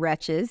us at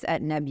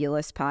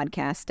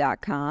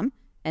wretches@nebulouspodcast.com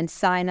and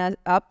sign us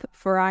up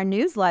for our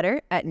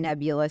newsletter at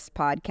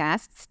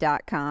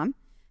nebulouspodcasts.com.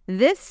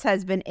 This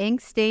has been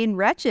Ink Stained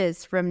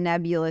Wretches from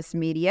Nebulous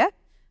Media,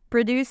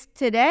 produced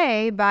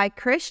today by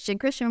Christian.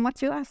 Christian,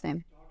 what's your last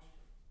name?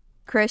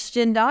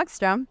 Christian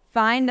Dogstrom.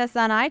 Find us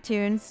on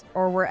iTunes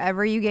or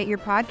wherever you get your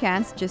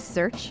podcasts. Just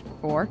search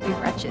for The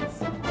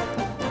Wretches.